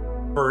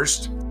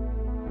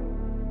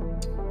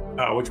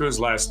 which was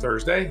last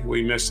Thursday.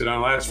 We missed it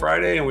on last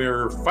Friday, and we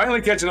are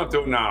finally catching up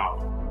to it now.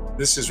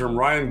 This is from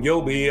Ryan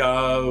Gilbey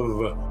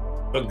of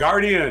The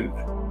Guardian.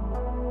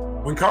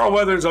 When Carl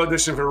Weathers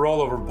auditioned for the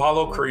role of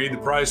Apollo Creed, the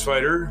prize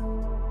fighter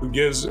who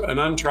gives an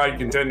untried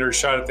contender a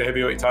shot at the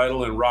heavyweight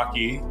title in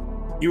Rocky,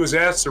 he was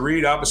asked to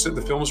read opposite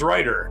the film's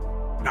writer.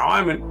 Now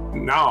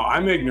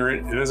I'm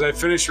ignorant, and as I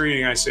finish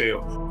reading, I say,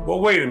 well,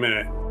 wait a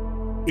minute.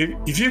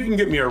 If you can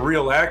get me a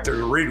real actor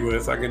to read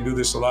with, I can do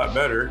this a lot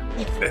better.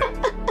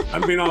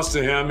 Unbeknownst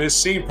to him, his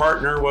scene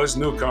partner was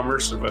newcomer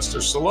Sylvester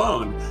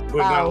Stallone, who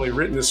had not only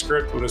written the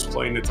script, but was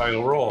playing the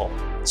title role.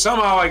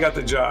 Somehow I got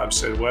the job,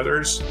 said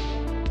Weathers.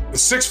 The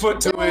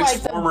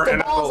 6'2" former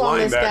NFL linebacker.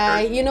 This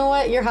guy. You know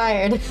what? You're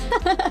hired.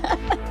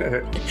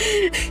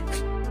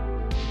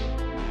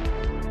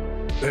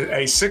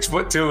 A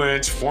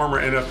 6'2"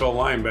 former NFL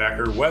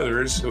linebacker,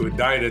 Weathers, who had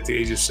died at the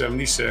age of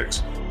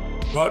 76,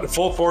 brought the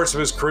full force of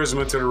his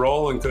charisma to the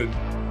role and could,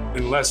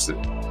 in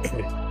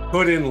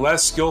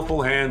less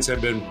skillful hands,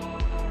 have been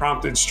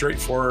prompted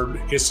straightforward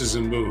hisses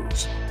and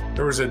moves.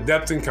 There was a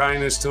depth and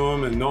kindness to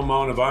him, and no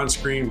amount of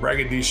on-screen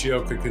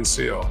braggadocio could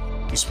conceal.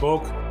 He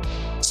spoke,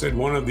 said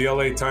one of the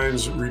LA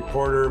Times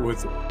reporter,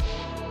 with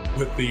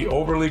the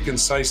overly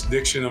concise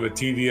diction of a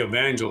TV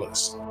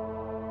evangelist.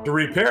 To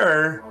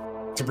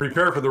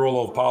prepare for the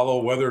role of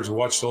Apollo, Weathers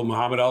watched old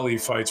Muhammad Ali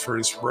fights for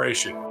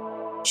inspiration.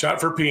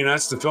 Shot for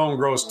peanuts, the film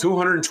grossed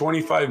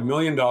 $225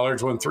 million,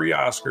 won 3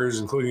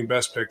 Oscars, including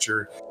Best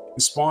Picture,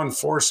 and spawned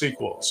 4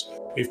 sequels.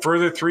 A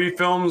further 3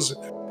 films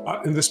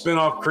in the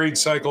spin-off Creed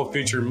cycle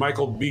featured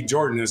Michael B.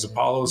 Jordan as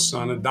Apollo's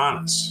son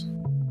Adonis.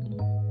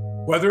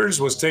 Weathers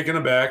was taken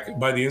aback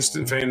by the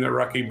instant fame that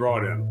Rocky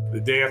brought him.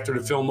 The day after the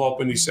film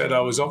opened, he said, "I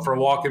was up for a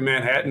walk in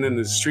Manhattan and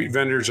the street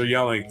vendors are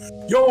yelling,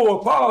 'Yo,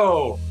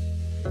 Apollo!'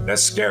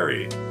 That's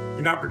scary.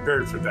 You're not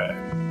prepared for that."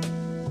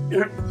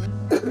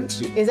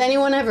 Is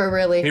anyone ever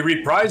really? He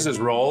reprised his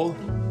role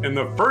in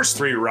the first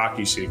three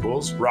Rocky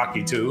sequels.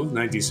 Rocky II,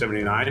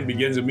 1979,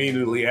 begins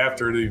immediately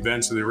after the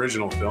events of the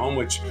original film,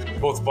 which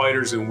both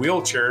fighters in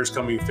wheelchairs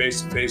coming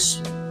face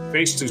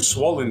to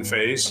swollen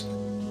face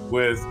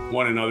with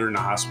one another in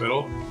the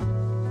hospital.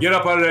 "Get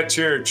up out of that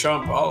chair,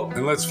 chump,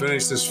 and let's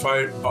finish this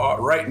fight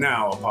right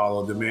now,"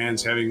 Apollo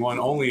demands, having won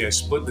only a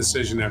split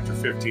decision after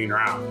 15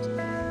 rounds.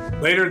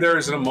 Later, there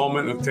is a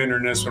moment of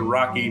tenderness when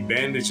Rocky,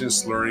 bandaged and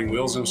slurring,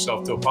 wheels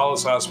himself to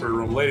Apollo's hospital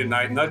room late at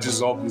night,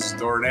 nudges, opens the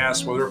door, and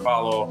asks whether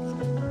Apollo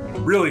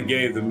really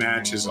gave the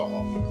match his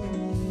all.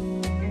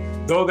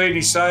 Though they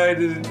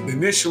decided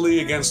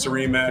initially against a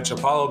rematch,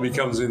 Apollo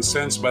becomes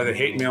incensed by the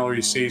hate mail he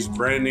receives,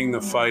 branding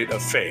the fight a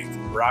fake.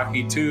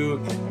 Rocky II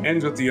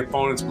ends with the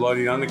opponent's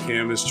bloody on the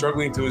canvas,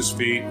 struggling to his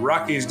feet.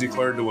 Rocky is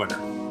declared the winner.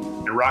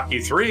 In Rocky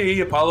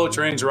III, Apollo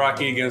trains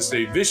Rocky against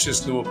a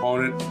vicious new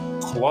opponent,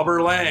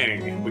 Clubber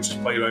Lang, which is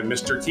played by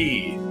Mr.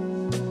 T.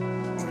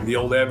 The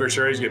old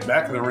adversaries get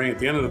back in the ring at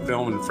the end of the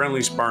film in a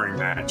friendly sparring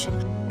match,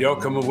 the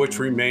outcome of which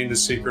remained a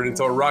secret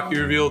until Rocky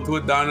revealed to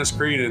Adonis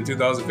Creed in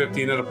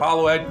 2015 that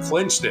Apollo had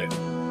clinched it.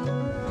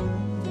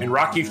 In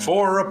Rocky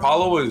IV,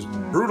 Apollo was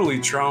brutally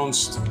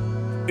trounced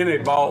in a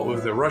bout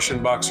with the Russian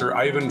boxer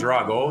Ivan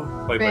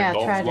Drago, played by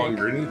Dolph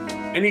Lundgren,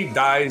 and he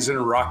dies in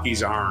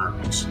Rocky's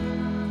arms.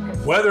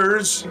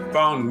 Weathers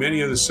found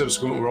many of the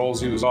subsequent roles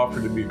he was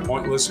offered to be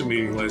pointless and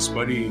meaningless,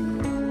 but he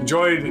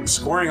enjoyed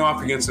scoring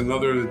off against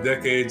another of the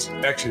decade's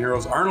action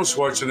heroes, Arnold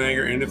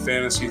Schwarzenegger, in the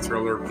fantasy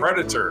thriller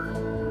Predator,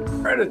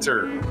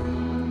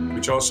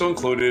 which also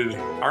included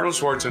Arnold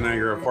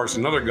Schwarzenegger, of course,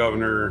 another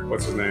governor.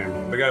 What's his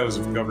name? The guy who was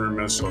governor of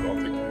Minnesota, I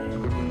think.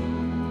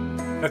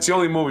 That's the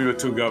only movie with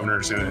two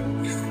governors in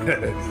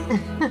it.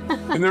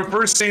 In their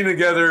first scene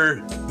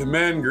together, the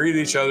men greet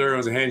each other. It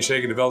was a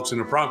handshake and develops an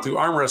impromptu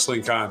arm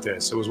wrestling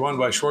contest. It was won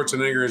by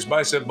Schwarzenegger, his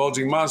bicep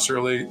bulging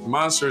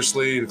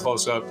monstrously in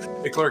close-up.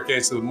 A clear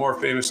case of the more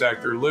famous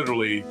actor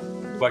literally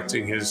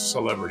flexing his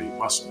celebrity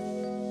muscle.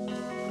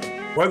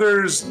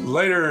 Weathers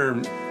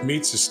later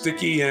meets a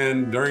sticky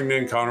end during the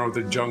encounter with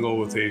the jungle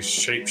with a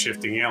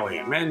shape-shifting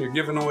alien. Man, you're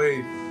giving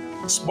away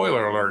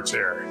spoiler alerts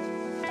here.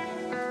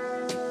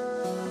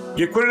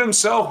 He acquitted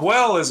himself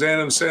well as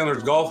Adam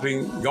Sandler's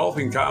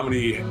golfing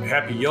comedy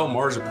Happy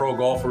Gilmore as a pro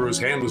golfer whose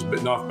hand was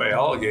bitten off by an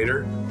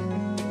alligator.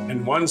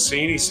 In one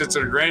scene, he sits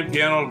at a grand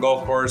piano at a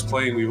golf course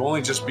playing We've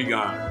Only Just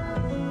Begun.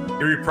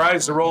 He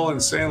reprised the role in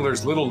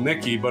Sandler's Little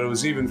Nicky, but it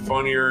was even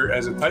funnier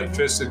as a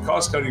tight-fisted,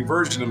 cost-cutting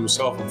version of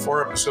himself in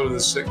 4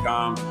 episodes of the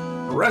sitcom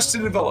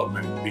Arrested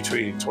Development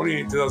between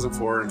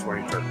 2004 and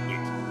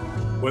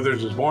 2013.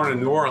 Weathers was born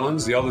in New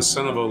Orleans, the eldest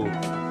son of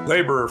a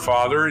laborer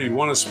father. He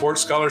won a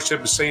sports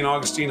scholarship at St.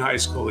 Augustine High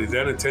School. He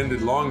then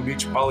attended Long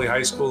Beach Poly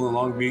High School and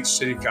Long Beach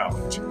City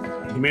College.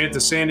 He made it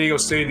to San Diego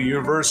State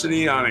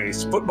University on a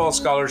football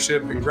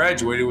scholarship and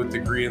graduated with a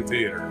degree in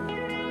theater.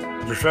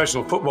 His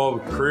professional football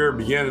career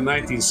began in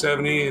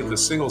 1970 with a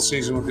single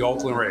season with the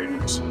Oakland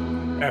Raiders.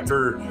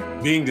 After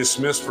being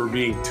dismissed for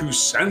being too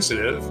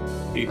sensitive,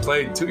 he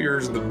played 2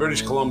 years in the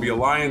British Columbia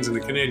Lions in the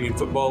Canadian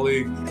Football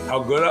League. How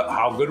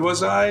good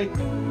was I?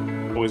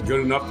 I was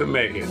good enough to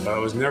make it, but I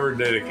was never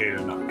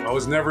dedicated enough. I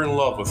was never in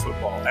love with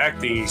football.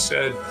 Acting, he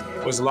said,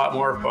 was a lot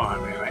more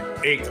fun, and I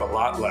ached a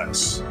lot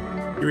less.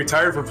 He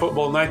retired from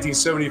football in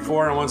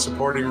 1974 and won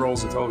supporting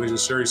roles in television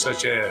series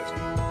such as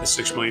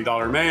The $6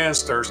 Million Man,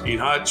 Starsky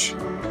and Hutch,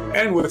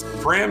 and with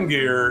Pam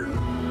Grier,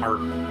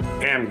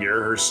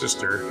 her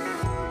sister,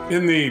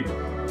 in the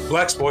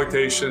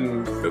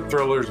blaxploitation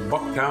thrillers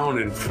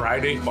Bucktown and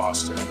Friday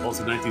Boston, both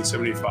in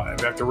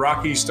 1975. After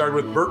Rocky, he starred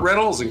with Burt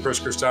Reynolds and Chris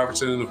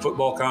Christopherson in the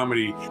football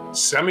comedy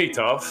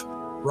Semi-Tough,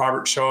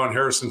 Robert Shaw and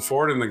Harrison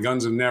Ford in the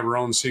Guns of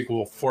Navarone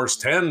sequel Force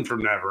 10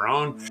 from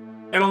Navarone,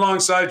 and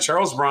alongside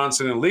Charles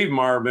Bronson and Lee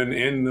Marvin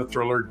in the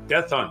thriller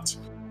Death Hunt.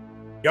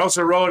 He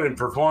also wrote and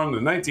performed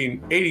the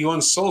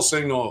 1981 soul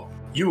single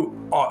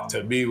You Ought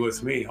to Be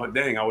With Me. Oh,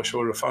 dang, I wish I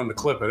would have found a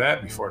clip of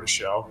that before the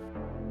show.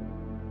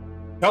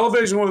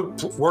 Television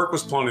work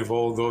was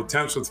plentiful, though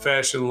attempts with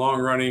fashion,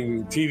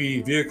 long-running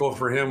TV vehicle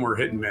for him were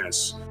hit and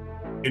miss.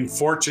 In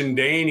Fortune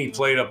Dane, he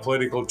played a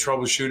political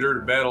troubleshooter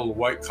to battle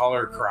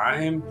white-collar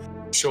crime.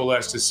 The show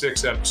lasted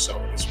 6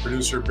 episodes.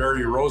 Producer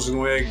Barry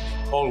Rosenweg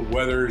called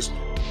Weathers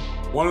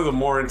one of the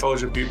more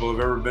intelligent people I've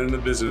ever been in the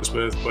business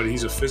with, but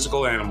he's a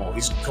physical animal.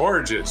 He's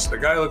gorgeous. The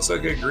guy looks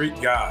like a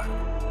Greek god.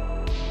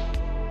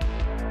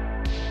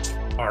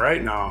 All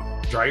right,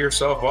 now, dry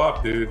yourself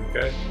off, dude,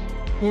 okay?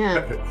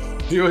 Yeah.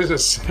 He was a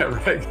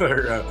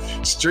regular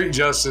Street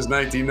Justice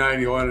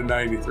 1991 and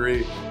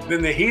 93.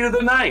 Then The Heat of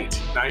the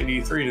Night,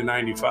 93 to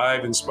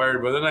 95, inspired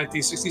by the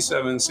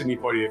 1967 Sidney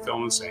Poitier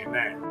film of the same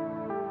name.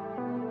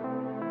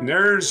 And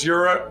there's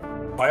your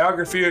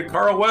biography of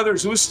Carl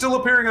Weathers, who is still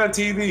appearing on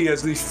TV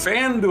as the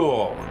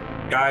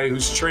FanDuel guy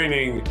who's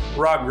training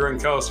Rob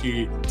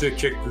Gronkowski to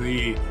kick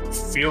the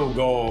field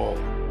goal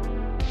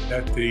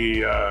at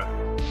the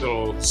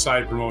little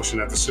side promotion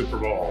at the Super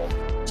Bowl.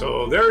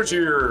 So there's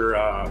your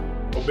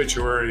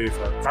obituary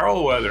for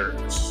Carl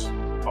Weathers,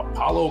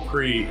 Apollo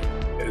Creed,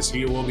 as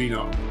he will be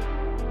known.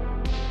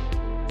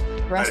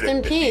 Rest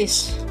in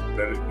peace.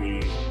 Let it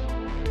be.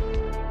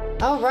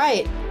 All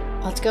right,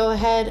 let's go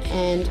ahead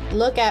and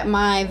look at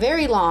my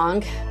very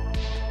long,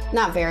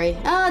 not very,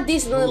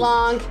 decently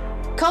long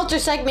culture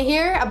segment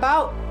here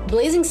about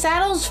Blazing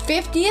Saddles'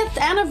 50th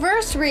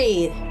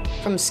anniversary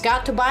from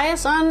Scott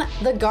Tobias on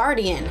The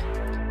Guardian.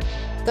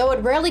 Though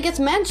it rarely gets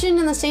mentioned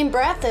in the same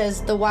breath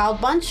as The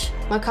Wild Bunch,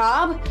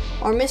 Macabre,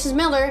 or Mrs.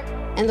 Miller,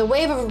 and the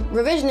wave of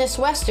revisionist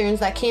westerns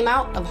that came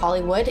out of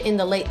Hollywood in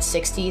the late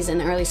 60s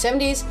and early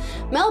 70s,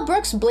 Mel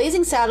Brooks'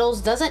 Blazing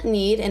Saddles doesn't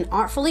need an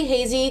artfully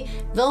hazy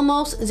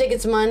Vilmos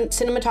Zsigmondy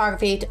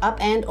cinematography to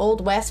upend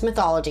Old West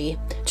mythology.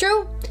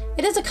 True,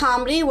 it is a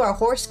comedy where a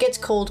horse gets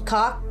cold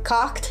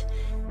cocked,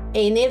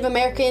 a Native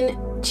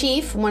American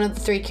chief, one of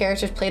the three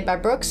characters played by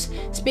Brooks,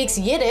 speaks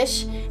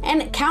Yiddish,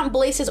 and Count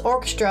Blase's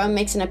orchestra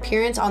makes an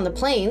appearance on the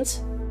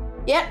plains.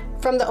 Yet,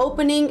 from the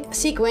opening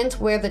sequence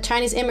where the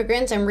Chinese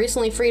immigrants and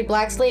recently freed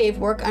black slave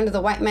work under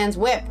the white man's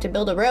whip to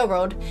build a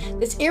railroad,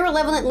 this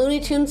irrelevant Looney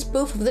Tunes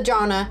spoof of the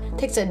genre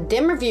takes a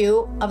dimmer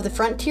view of the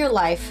frontier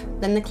life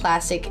than the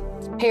classic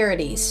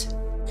parodies.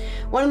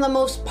 One of the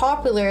most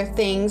popular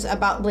things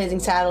about Blazing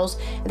Saddles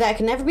is that it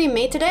can never be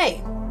made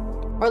today,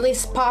 or at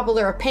least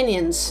popular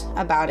opinions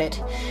about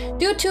it,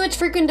 due to its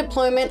frequent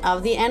deployment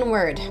of the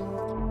N-word.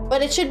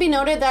 But it should be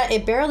noted that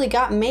it barely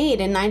got made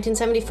in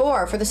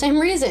 1974 for the same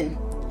reason.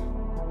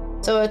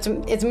 So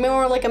it's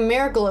more like a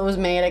miracle it was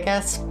made, I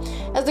guess.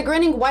 As the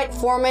grinning white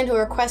foreman who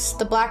requests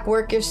the black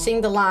workers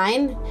sing the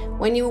line,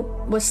 "When you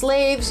was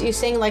slaves, you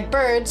sang like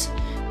birds,"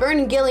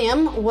 Vernon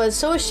Gilliam was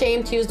so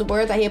ashamed to use the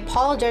word that he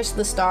apologized to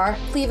the star,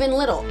 Cleavon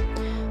Little,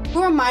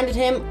 who reminded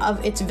him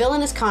of its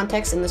villainous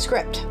context in the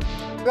script.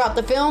 Throughout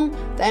the film,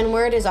 the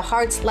N-word is a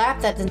hard slap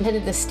that's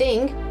intended to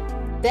sting,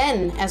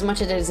 then as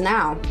much as it is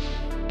now,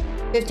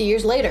 50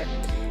 years later.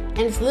 And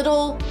it's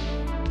Little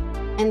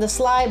and the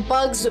sly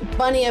Bugs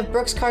Bunny of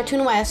Brooks'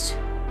 Cartoon West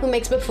who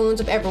makes buffoons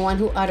of everyone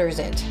who utters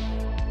it.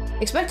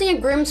 Expecting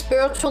a grim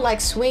spiritual like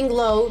Swing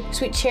Low,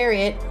 Sweet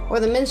Chariot, or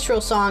the minstrel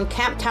song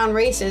Camptown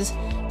Races,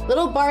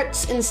 Little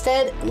Bart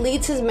instead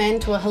leads his men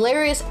to a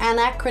hilarious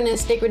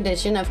anachronistic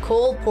rendition of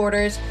Cole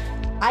Porter's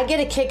 "I Get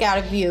a Kick Out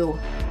of You,"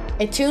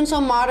 a tune so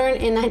modern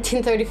in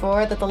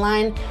 1934 that the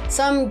line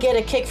 "Some get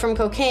a kick from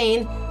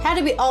cocaine" had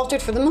to be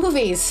altered for the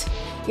movies.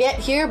 Yet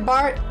here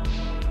Bart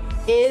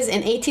is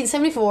in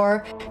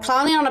 1874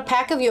 clowning on a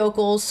pack of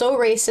yokels so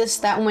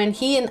racist that when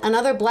he and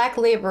another black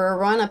laborer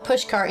run a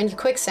pushcart into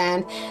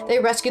quicksand, they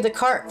rescue the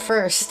cart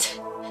first.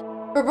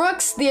 For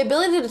Brooks, the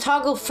ability to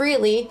toggle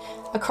freely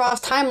across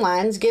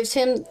timelines gives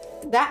him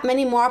that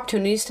many more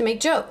opportunities to make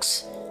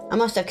jokes. "I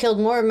must have killed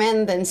more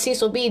men than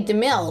Cecil B.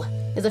 DeMille"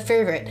 is a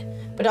favorite,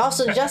 but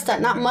also just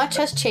that not much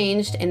has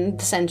changed in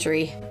the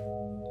century.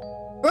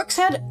 Brooks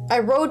had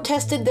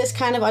road-tested this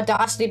kind of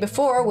audacity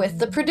before with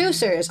The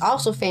Producers,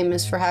 also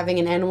famous for having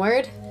an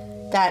N-word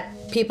that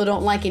people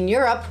don't like in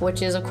Europe,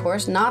 which is, of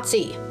course,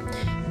 Nazi.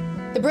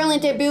 The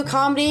brilliant debut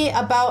comedy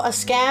about a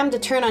scam to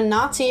turn a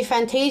Nazi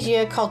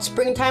fantasia called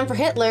Springtime for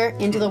Hitler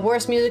into the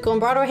worst musical in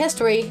Broadway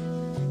history.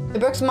 To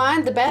Brooks'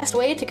 mind, the best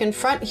way to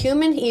confront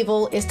human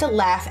evil is to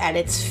laugh at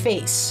its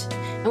face.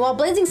 And while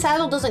Blazing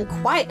Saddle doesn't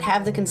quite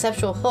have the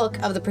conceptual hook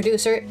of The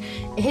Producer,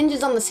 it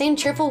hinges on the same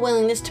cheerful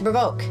willingness to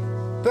provoke.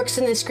 Brooks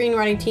and his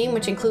screenwriting team,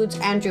 which includes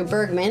Andrew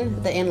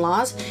Bergman, The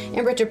In-Laws,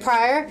 and Richard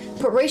Pryor,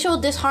 put racial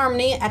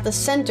disharmony at the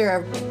center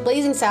of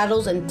Blazing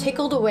Saddles and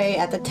tickled away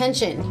at the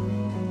tension.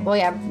 Well,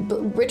 yeah,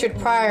 Richard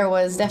Pryor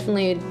was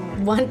definitely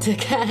one to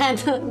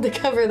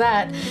cover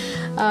that.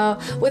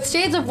 With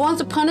shades of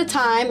Once Upon a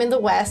Time in the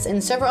West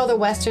and several other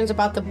westerns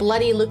about the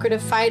bloody,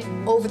 lucrative fight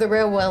over the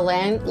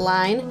railway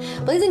line,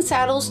 Blazing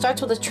Saddles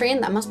starts with a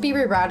train that must be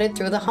rerouted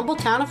through the humble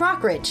town of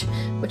Rockridge,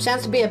 which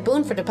stands to be a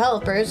boon for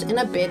developers in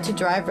a bid to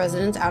drive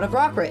residents out of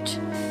Rockridge.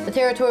 The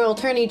territorial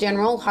attorney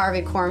general,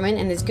 Harvey Korman,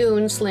 and his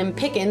goon, Slim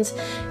Pickens,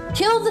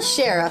 kill the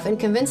sheriff and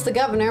convince the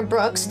governor,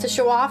 Brooks, to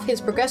show off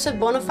his progressive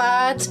bona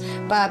fides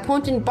by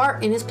appointing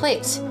Bart in his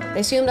place.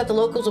 They assume that the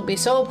locals will be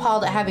so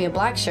appalled at having a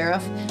black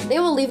sheriff, they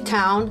will leave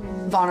town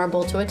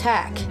vulnerable to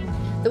attack.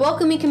 The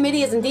welcoming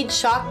committee is indeed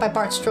shocked by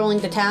Bart strolling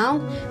to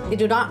town. They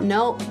do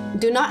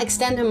not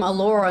extend him a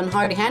Laurel and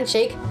Hardy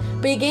handshake,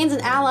 but he gains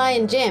an ally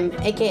in Jim,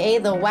 aka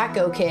the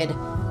Wacko Kid,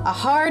 a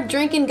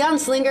hard-drinking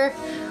gunslinger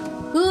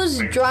who's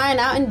drying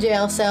out in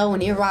jail cell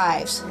when he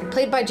arrives.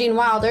 Played by Gene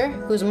Wilder,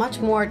 who's much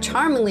more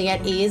charmingly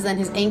at ease than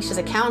his anxious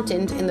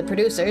accountant in The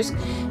Producers,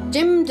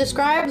 Jim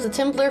describes the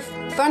Templar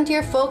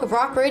frontier folk of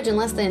Rockridge in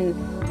less than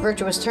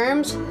virtuous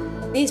terms.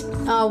 These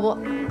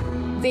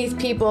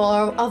people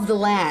are of the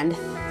land,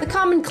 the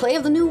common clay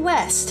of the New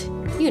West.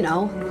 You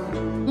know,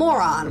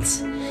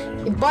 morons.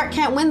 If Bart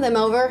can't win them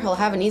over, he'll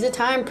have an easy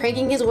time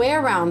pranking his way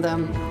around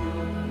them.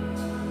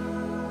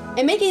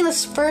 In making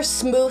this first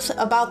smooth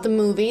about the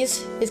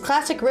movies, his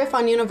classic riff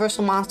on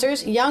Universal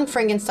Monsters, Young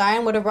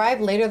Frankenstein would arrive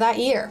later that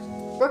year.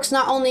 Brooks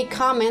not only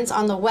comments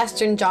on the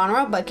Western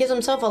genre, but gives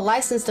himself a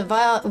license to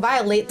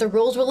violate the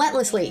rules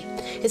relentlessly.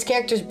 His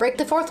characters break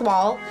the fourth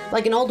wall,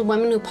 like an old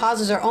woman who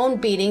pauses her own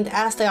beating to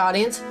ask the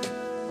audience,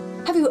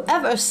 "Have you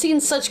ever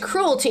seen such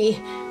cruelty?"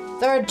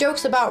 There are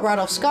jokes about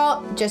Rudolph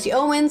Scott, Jesse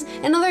Owens,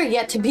 and other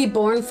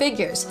yet-to-be-born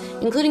figures,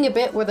 including a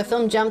bit where the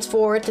film jumps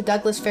forward to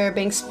Douglas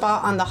Fairbanks'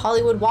 spot on the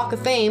Hollywood Walk of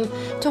Fame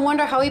to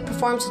wonder how he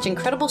performed such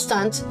incredible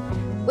stunts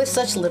with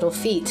such little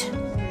feet.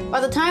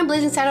 By the time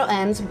Blazing Saddles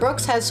ends,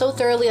 Brooks has so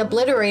thoroughly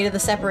obliterated the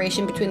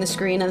separation between the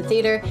screen and the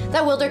theater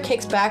that Wilder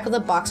kicks back with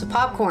a box of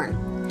popcorn.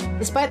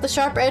 Despite the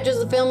sharp edges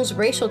of the film's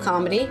racial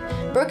comedy,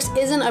 Brooks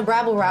isn't a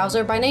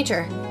rabble-rouser by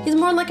nature. He's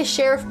more like a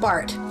Sheriff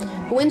Bart,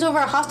 who wins over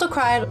a hostile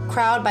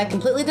crowd by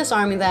completely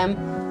disarming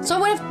them. So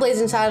what if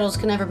Blazing Saddles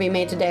can never be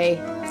made today?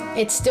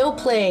 It still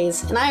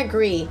plays, and I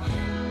agree.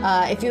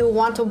 If you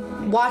want to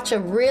watch a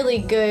really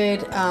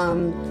good,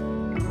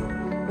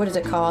 what is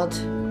it called?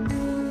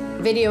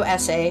 Video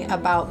essay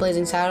about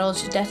Blazing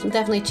Saddles, you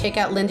definitely check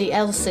out Lindy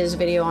Ellis's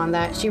video on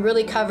that. She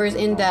really covers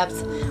in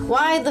depth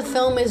why the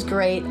film is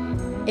great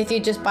if you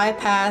just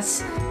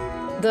bypass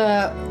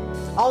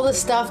all the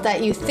stuff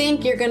that you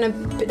think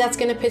that's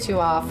gonna piss you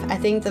off. I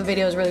think the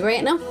video is really great.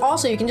 And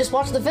also, you can just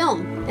watch the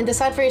film and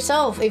decide for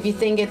yourself if you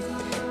think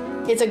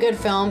it's a good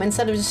film,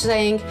 instead of just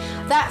saying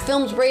that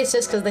film's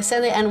racist because they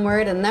said the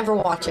N-word and never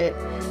watch it.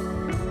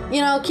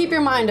 You know, keep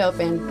your mind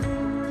open.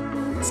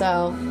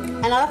 So,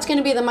 and that's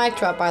gonna be the mic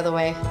drop, by the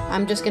way.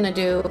 I'm just gonna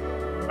do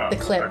the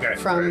clip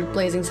from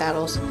Blazing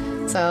Saddles.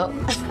 So,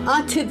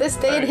 on to this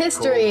day in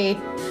history.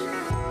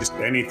 Cool. Just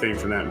anything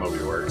from that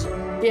movie works.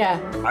 Yeah.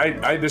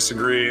 I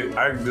disagree.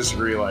 I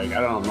disagree. Like,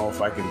 I don't know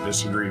if I can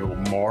disagree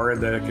more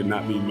that it could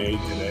not be made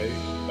today.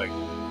 Like,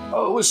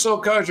 oh, it was so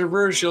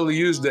controversial to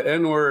use the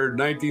N-word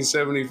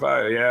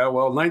 1975. Yeah,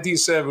 well,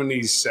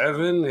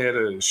 1977, they had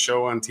a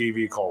show on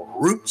TV called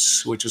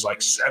Roots, which was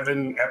like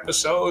 7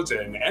 episodes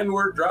and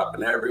N-word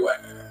dropping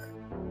everywhere.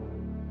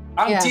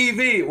 On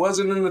TV, it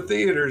wasn't in the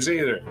theaters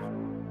either.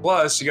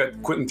 Plus, you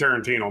got Quentin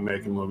Tarantino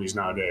making movies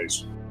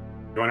nowadays.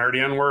 You want to hear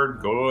the N-word?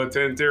 Go to a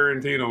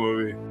Tarantino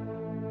movie.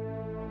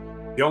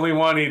 The only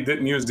one he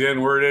didn't use the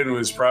N-word in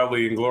was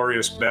probably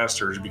Inglourious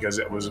Bastards, because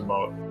it was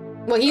about...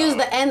 Well, he used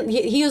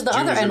he used the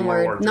other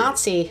N-word,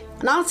 Nazi.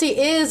 Nazi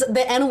is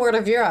the N-word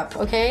of Europe,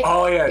 okay?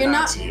 Oh, yeah, You're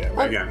Nazi.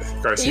 Again,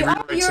 of course, he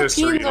rewrites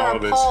history and all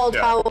of this. Europeans are appalled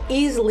how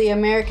easily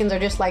Americans are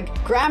just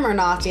like, grammar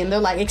Nazi, and they're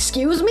like,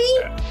 excuse me?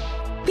 Yeah.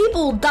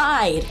 People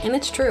died, and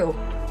it's true.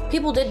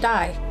 People did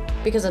die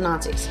because of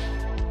Nazis.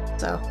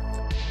 So...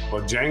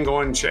 Well,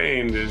 Django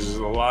Unchained is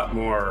a lot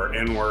more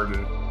N-word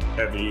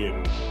heavy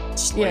and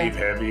slave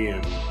heavy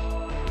and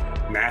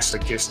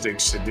masochistic,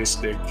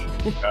 sadistic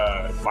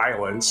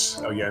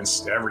violence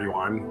against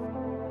everyone.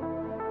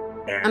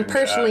 And, I'm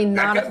personally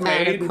not a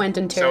fan of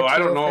Quentin Tarantino. So I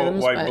don't know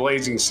films, why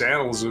Blazing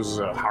Saddles is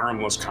a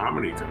harmless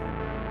comedy.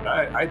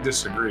 I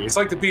disagree. It's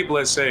like the people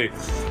that say,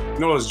 you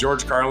know those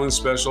George Carlin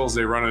specials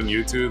they run on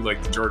YouTube,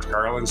 like the George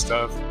Carlin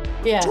stuff?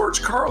 Yeah.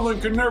 George Carlin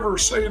could never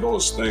say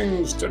those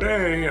things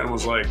today. And I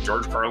was like,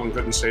 George Carlin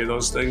couldn't say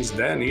those things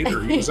then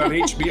either. He was on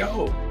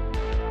HBO.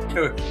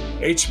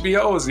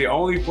 HBO is the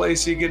only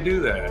place he could do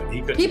that.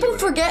 People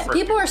forget.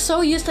 People are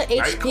so used to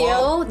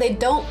HBO, they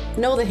don't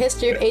know the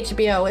history of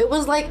HBO. It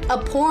was like a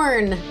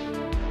porn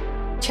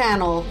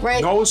channel,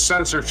 right? No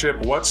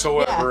censorship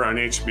whatsoever on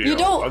HBO. You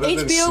don't.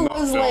 HBO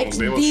was like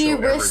the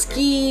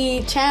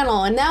risky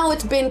channel, and now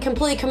it's been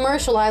completely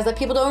commercialized. That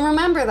people don't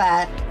remember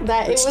that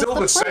it's it was still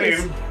the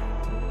same.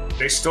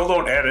 They still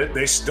don't edit.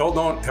 They still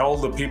don't tell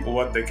the people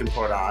what they can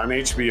put on.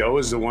 HBO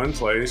is the one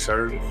place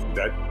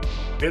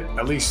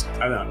at least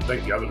I don't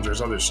think there's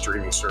other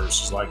streaming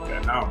services like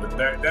that now. But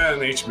back then,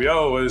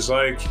 HBO was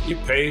like you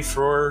pay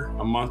for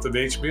a month of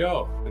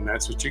HBO, and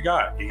that's what you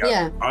got. You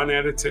got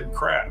unedited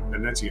crap,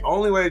 and that's the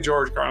only way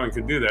George Carlin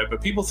could do that.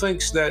 But people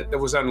think that it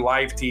was on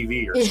live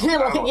TV or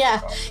something.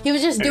 He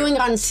was just doing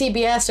it on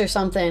CBS or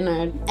something.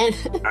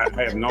 I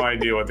have no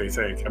idea what they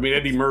think. I mean,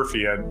 Eddie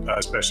Murphy had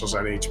specials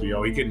on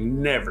HBO. He could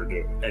never do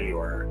it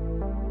anywhere.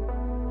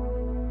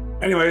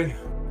 Anyway,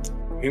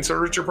 and so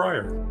Richard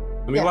Pryor.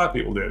 I mean, a lot of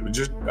people did. But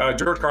just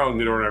George Carlin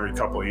did it every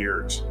couple of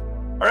years.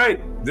 All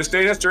right, this day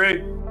in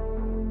history.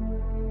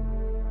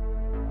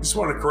 Just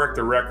want to correct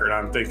the record.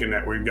 I'm thinking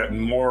that we've got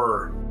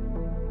more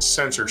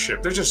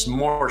censorship. There's just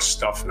more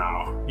stuff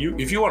now.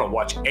 If you want to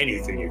watch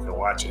anything, you can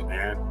watch it,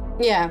 man.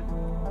 Yeah.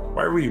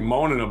 Why are we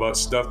moaning about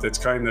stuff that's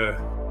kind of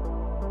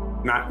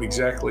not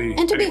exactly...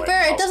 And to be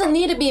fair, it doesn't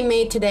need to be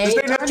made today.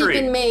 It's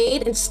already been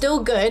made. It's still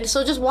good,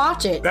 so just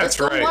watch it. That's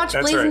right. Go watch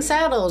Blazing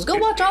Saddles. Go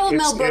watch all of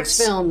Mel Brooks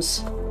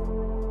films.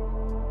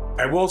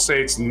 I will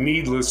say it's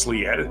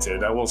needlessly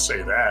edited. I will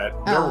say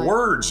that. They're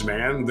words,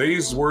 man.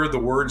 These were the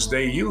words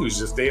they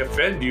use. If they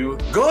offend you,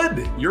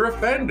 good, you're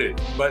offended.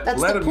 But that's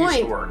let the them point.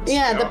 use the words.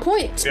 Yeah, the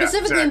point,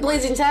 specifically in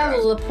Blazing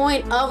Saddles, the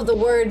point of the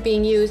word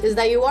being used is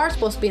that you are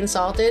supposed to be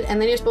insulted,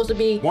 and then you're supposed to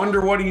be... Wonder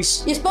what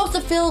he's... You're supposed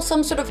to feel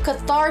some sort of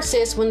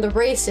catharsis when the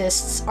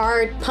racists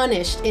are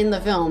punished in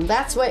the film.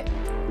 That's what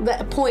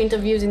the point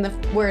of using the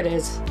word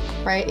is,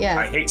 right? Yeah.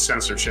 I hate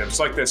censorship. It's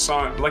like that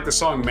song, like the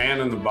song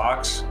 "Man in the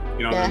Box."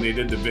 You know, when they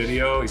did the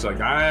video, he's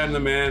like, "I am the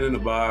man in the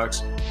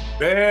box,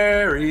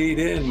 buried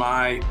in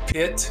my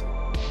pit."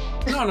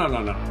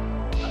 No.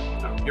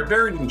 You're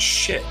buried in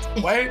shit.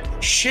 Why?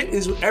 Shit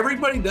is.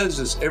 Everybody does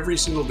this every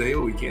single day,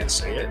 but we can't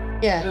say it.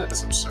 Yeah.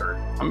 That's absurd.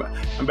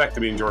 I'm back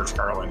to being George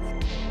Carlin.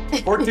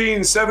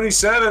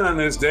 1477 on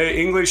this day,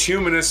 English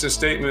humanist and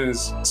statesman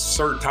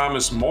Sir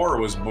Thomas More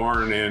was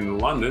born in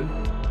London.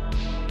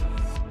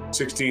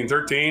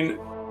 1613.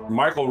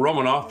 Michael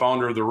Romanov,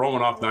 founder of the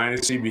Romanov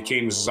dynasty,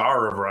 became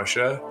Tsar of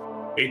Russia.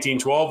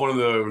 1812, one of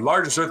the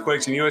largest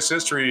earthquakes in U.S.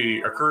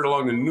 history occurred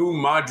along the New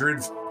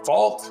Madrid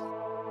Fault,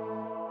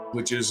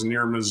 which is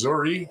near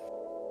Missouri.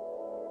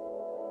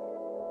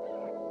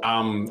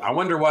 I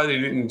wonder why they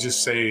didn't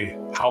just say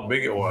how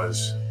big it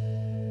was.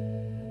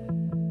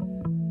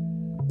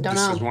 Don't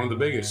know. This is one of the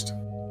biggest.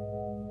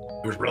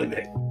 It was really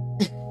big.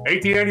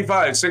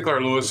 1885,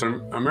 Sinclair Lewis,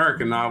 an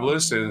American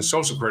novelist and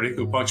social critic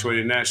who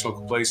punctuated national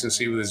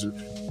complacency with his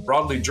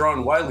broadly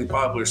drawn, widely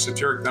popular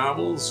satiric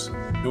novels,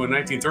 who in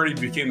 1930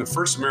 became the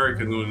first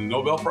American to win the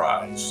Nobel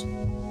Prize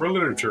for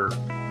Literature,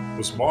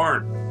 was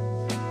born.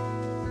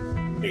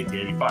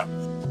 1885.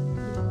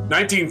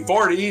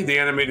 1940, the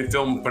animated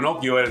film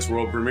Pinocchio had its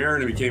world premiere,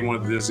 and it became one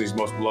of Disney's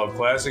most beloved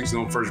classics,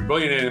 known for its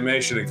brilliant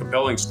animation and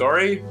compelling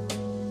story.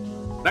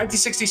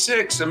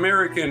 1966,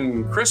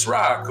 American Chris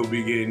Rock, who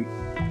became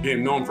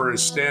known for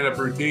his stand-up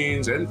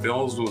routines and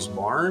films, was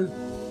born.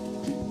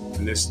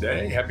 And this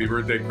day, happy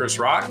birthday, Chris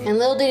Rock. And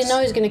little did he know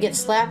he was going to get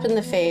slapped in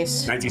the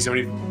face.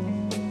 1970.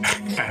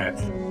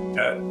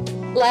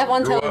 Live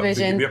on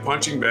television. Be a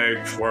punching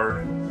bag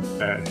for...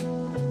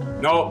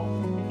 no,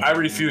 I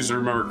refuse to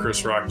remember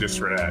Chris Rock just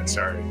for that.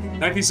 Sorry.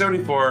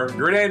 1974,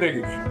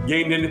 Grenada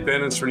gained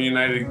independence from the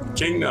United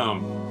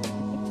Kingdom.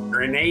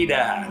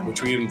 Grenada,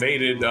 which we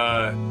invaded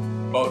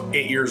about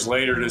 8 years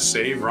later to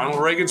save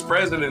Ronald Reagan's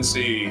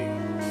presidency.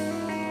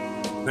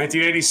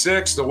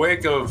 1986, in the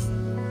wake of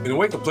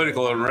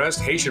political unrest,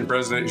 Haitian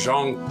President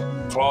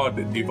Jean-Claude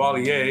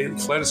Duvalier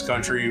fled his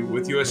country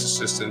with U.S.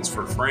 assistance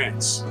for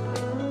France.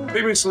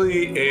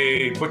 Famously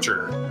a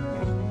butcher.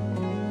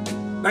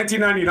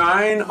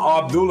 1999,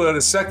 Abdullah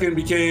II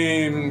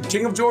became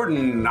King of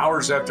Jordan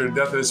hours after the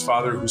death of his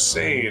father,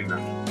 Hussein.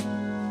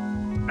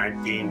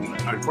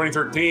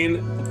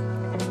 2013,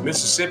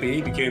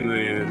 Mississippi became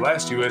the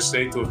last U.S.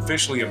 state to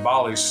officially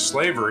abolish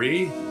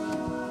slavery.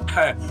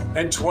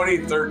 And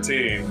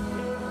 2013,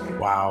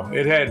 wow,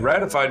 it had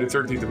ratified the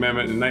 13th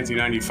Amendment in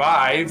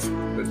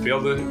 1995, but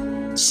failed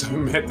to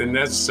submit the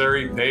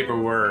necessary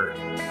paperwork.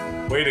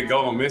 Way to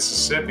go,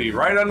 Mississippi,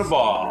 right on the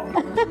ball.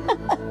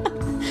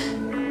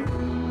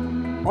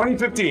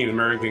 2015,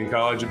 American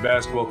college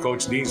basketball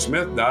coach Dean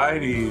Smith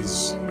died.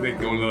 He's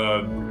one of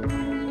the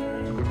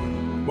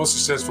most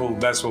successful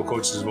basketball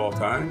coaches of all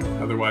time.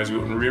 Otherwise, we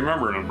wouldn't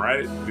remember him,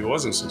 right? If he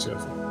wasn't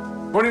successful.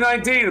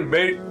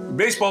 2019,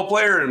 baseball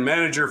player and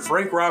manager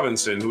Frank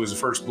Robinson, who was the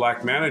first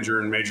black manager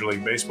in Major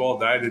League Baseball,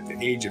 died at the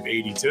age of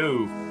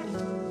 82.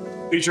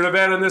 Featured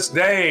event on this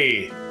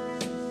day.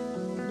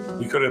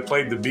 We could have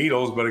played the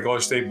Beatles, but it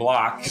goes stay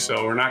blocked,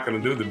 so we're not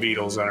going to do the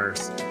Beatles on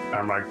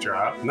our mic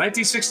drop.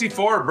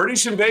 1964,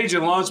 British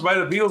Invasion launched by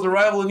the Beatles'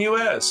 arrival in the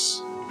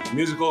U.S. The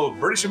musical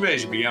British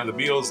Invasion began. The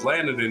Beatles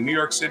landed in New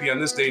York City on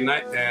this day, and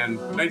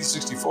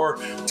 1964.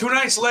 2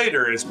 nights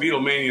later, as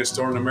Beatlemania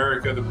stormed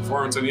America, the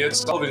performance on the Ed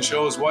Sullivan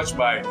Show was watched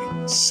by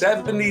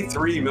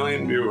 73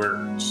 million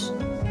viewers.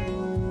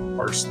 Of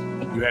course,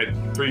 you had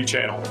 3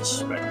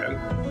 channels back then.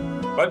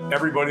 But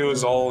everybody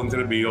was all into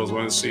the Beatles,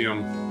 wanted to see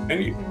them. And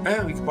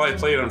we could probably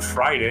play it on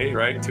Friday,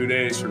 right? 2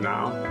 days from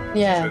now.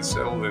 Yeah. It's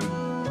settled in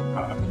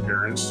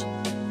appearance.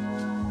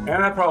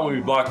 And I'd probably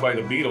be blocked by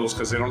the Beatles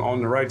because they don't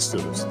own the rights to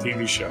it. It's a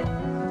TV show.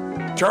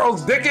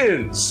 Charles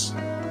Dickens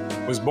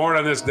was born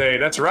on this day.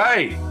 That's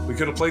right. We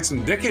could have played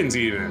some Dickens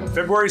even.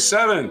 February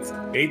 7th,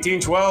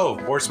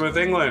 1812, Portsmouth,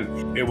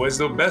 England. It was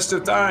the best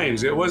of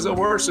times. It was the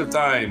worst of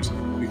times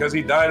because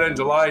he died on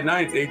July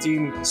 9th,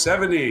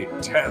 1870.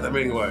 Chatham,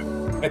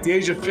 England, at the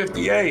age of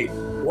 58.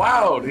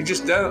 Wow, they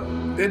just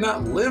did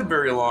not live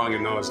very long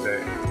in those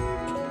days.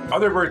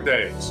 Other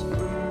birthdays.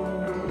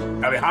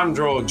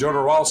 Alejandro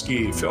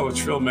Jodorowsky,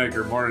 Finnish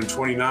filmmaker, born in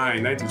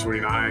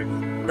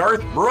 1929.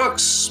 Garth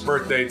Brooks,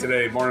 birthday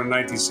today, born in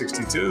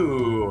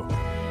 1962.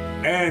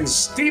 And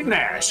Steve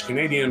Nash,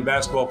 Canadian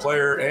basketball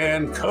player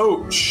and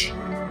coach,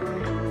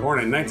 born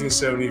in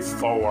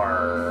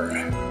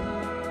 1974.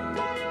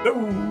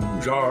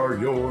 Those are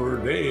your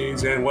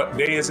days. And what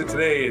day is it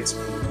today? It's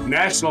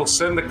National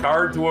Send a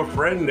Card to a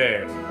Friend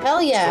Day.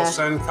 Hell yeah.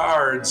 So send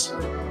cards.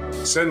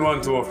 Send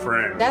one to a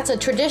friend. That's a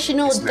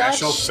traditional It's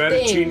Dutch National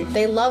thing. Fettuccine.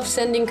 They love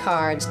sending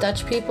cards.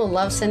 Dutch people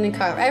love sending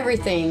cards.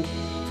 Everything.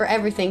 For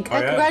everything. Oh,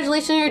 yeah?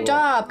 Congratulations on your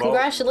job. well,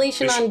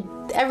 Congratulations it's-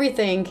 on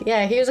everything.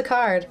 Yeah, here's a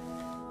card.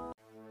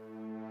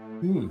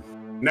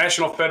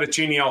 National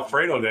Fettuccine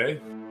Alfredo Day.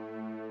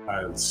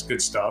 It's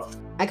good stuff.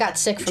 I got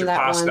sick Get from your that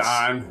pasta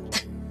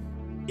once.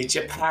 on. Get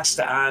your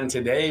pasta on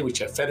today with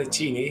your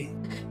fettuccine.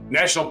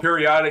 National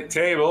Periodic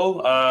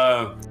Table.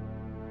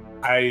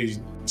 I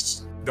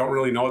don't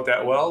really know it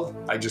that well.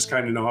 I just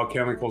kind of know how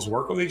chemicals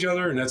work with each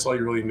other, and that's all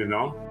you really need to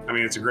know. I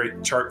mean, it's a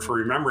great chart for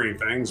remembering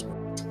things.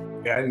 But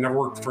yeah, it never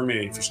worked for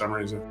me for some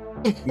reason.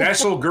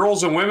 National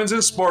Girls and Women's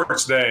in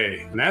Sports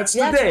Day. And that's the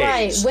That's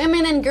days. right.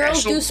 Women and girls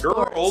National do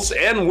sports. Girls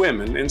and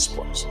women in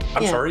sports.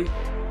 I'm Yeah. sorry.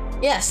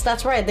 Yes,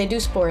 that's right. They do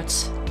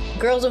sports.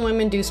 Girls and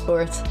women do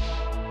sports.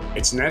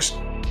 It's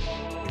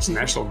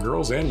National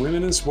Girls and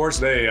Women in Sports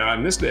Day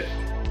on this day,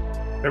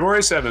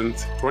 February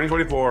 7th,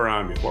 2024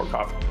 on Before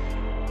Coffee.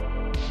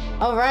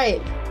 All right.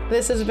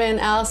 This has been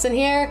Allison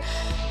here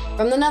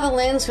from the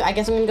Netherlands. I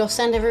guess I'm going to go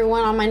send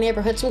everyone on my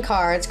neighborhood some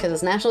cards because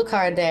it's National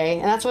Card Day.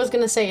 And that's what I was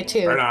going to say,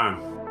 too. Right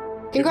on.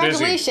 Get busy.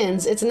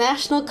 Congratulations. It's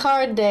National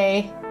Card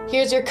Day.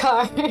 Here's your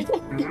card.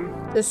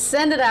 Just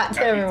send it out to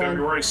Happy everyone.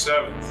 February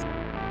 7th.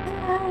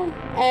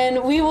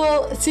 And we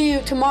will see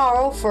you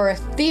tomorrow for a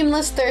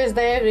themeless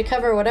Thursday to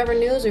cover whatever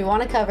news we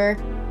want to cover.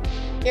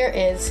 Here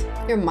is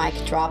your mic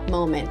drop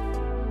moment.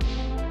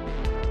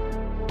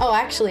 Oh,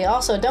 actually,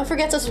 also, don't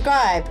forget to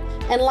subscribe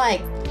and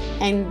like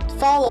and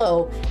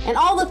follow and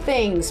all the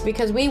things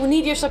because we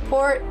need your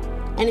support.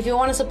 And if you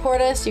want to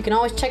support us, you can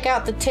always check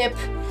out the tip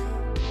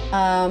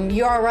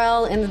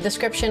URL in the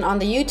description on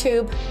the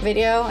YouTube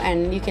video,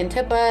 and you can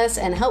tip us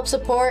and help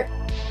support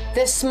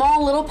this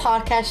small little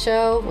podcast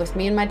show with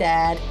me and my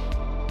dad.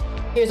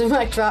 Here's a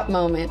mic drop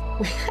moment.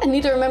 I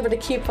need to remember to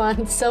keep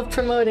on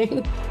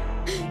self-promoting.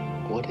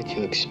 What did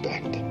you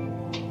expect?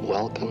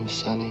 Welcome,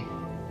 Sonny.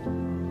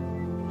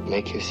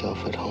 Make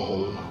yourself at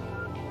home.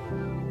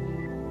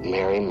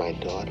 Marry my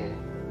daughter.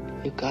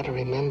 You've got to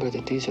remember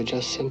that these are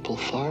just simple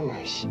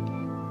farmers.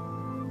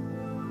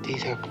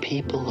 These are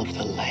people of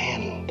the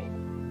land.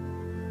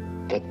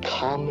 The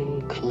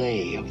common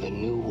clay of the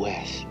New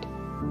West.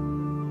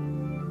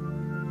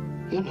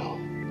 You know.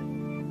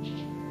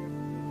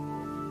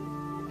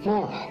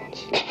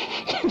 Morons.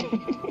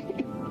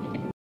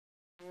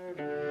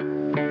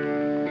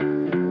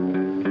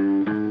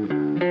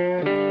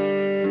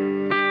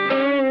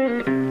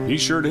 Be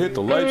sure to hit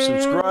the like,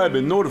 subscribe,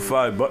 and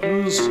notify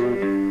buttons,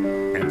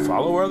 and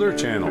follow our other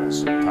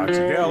channels,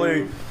 Toxic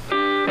Alley,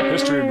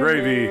 History of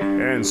Gravy,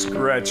 and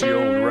Scratchy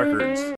Old Records.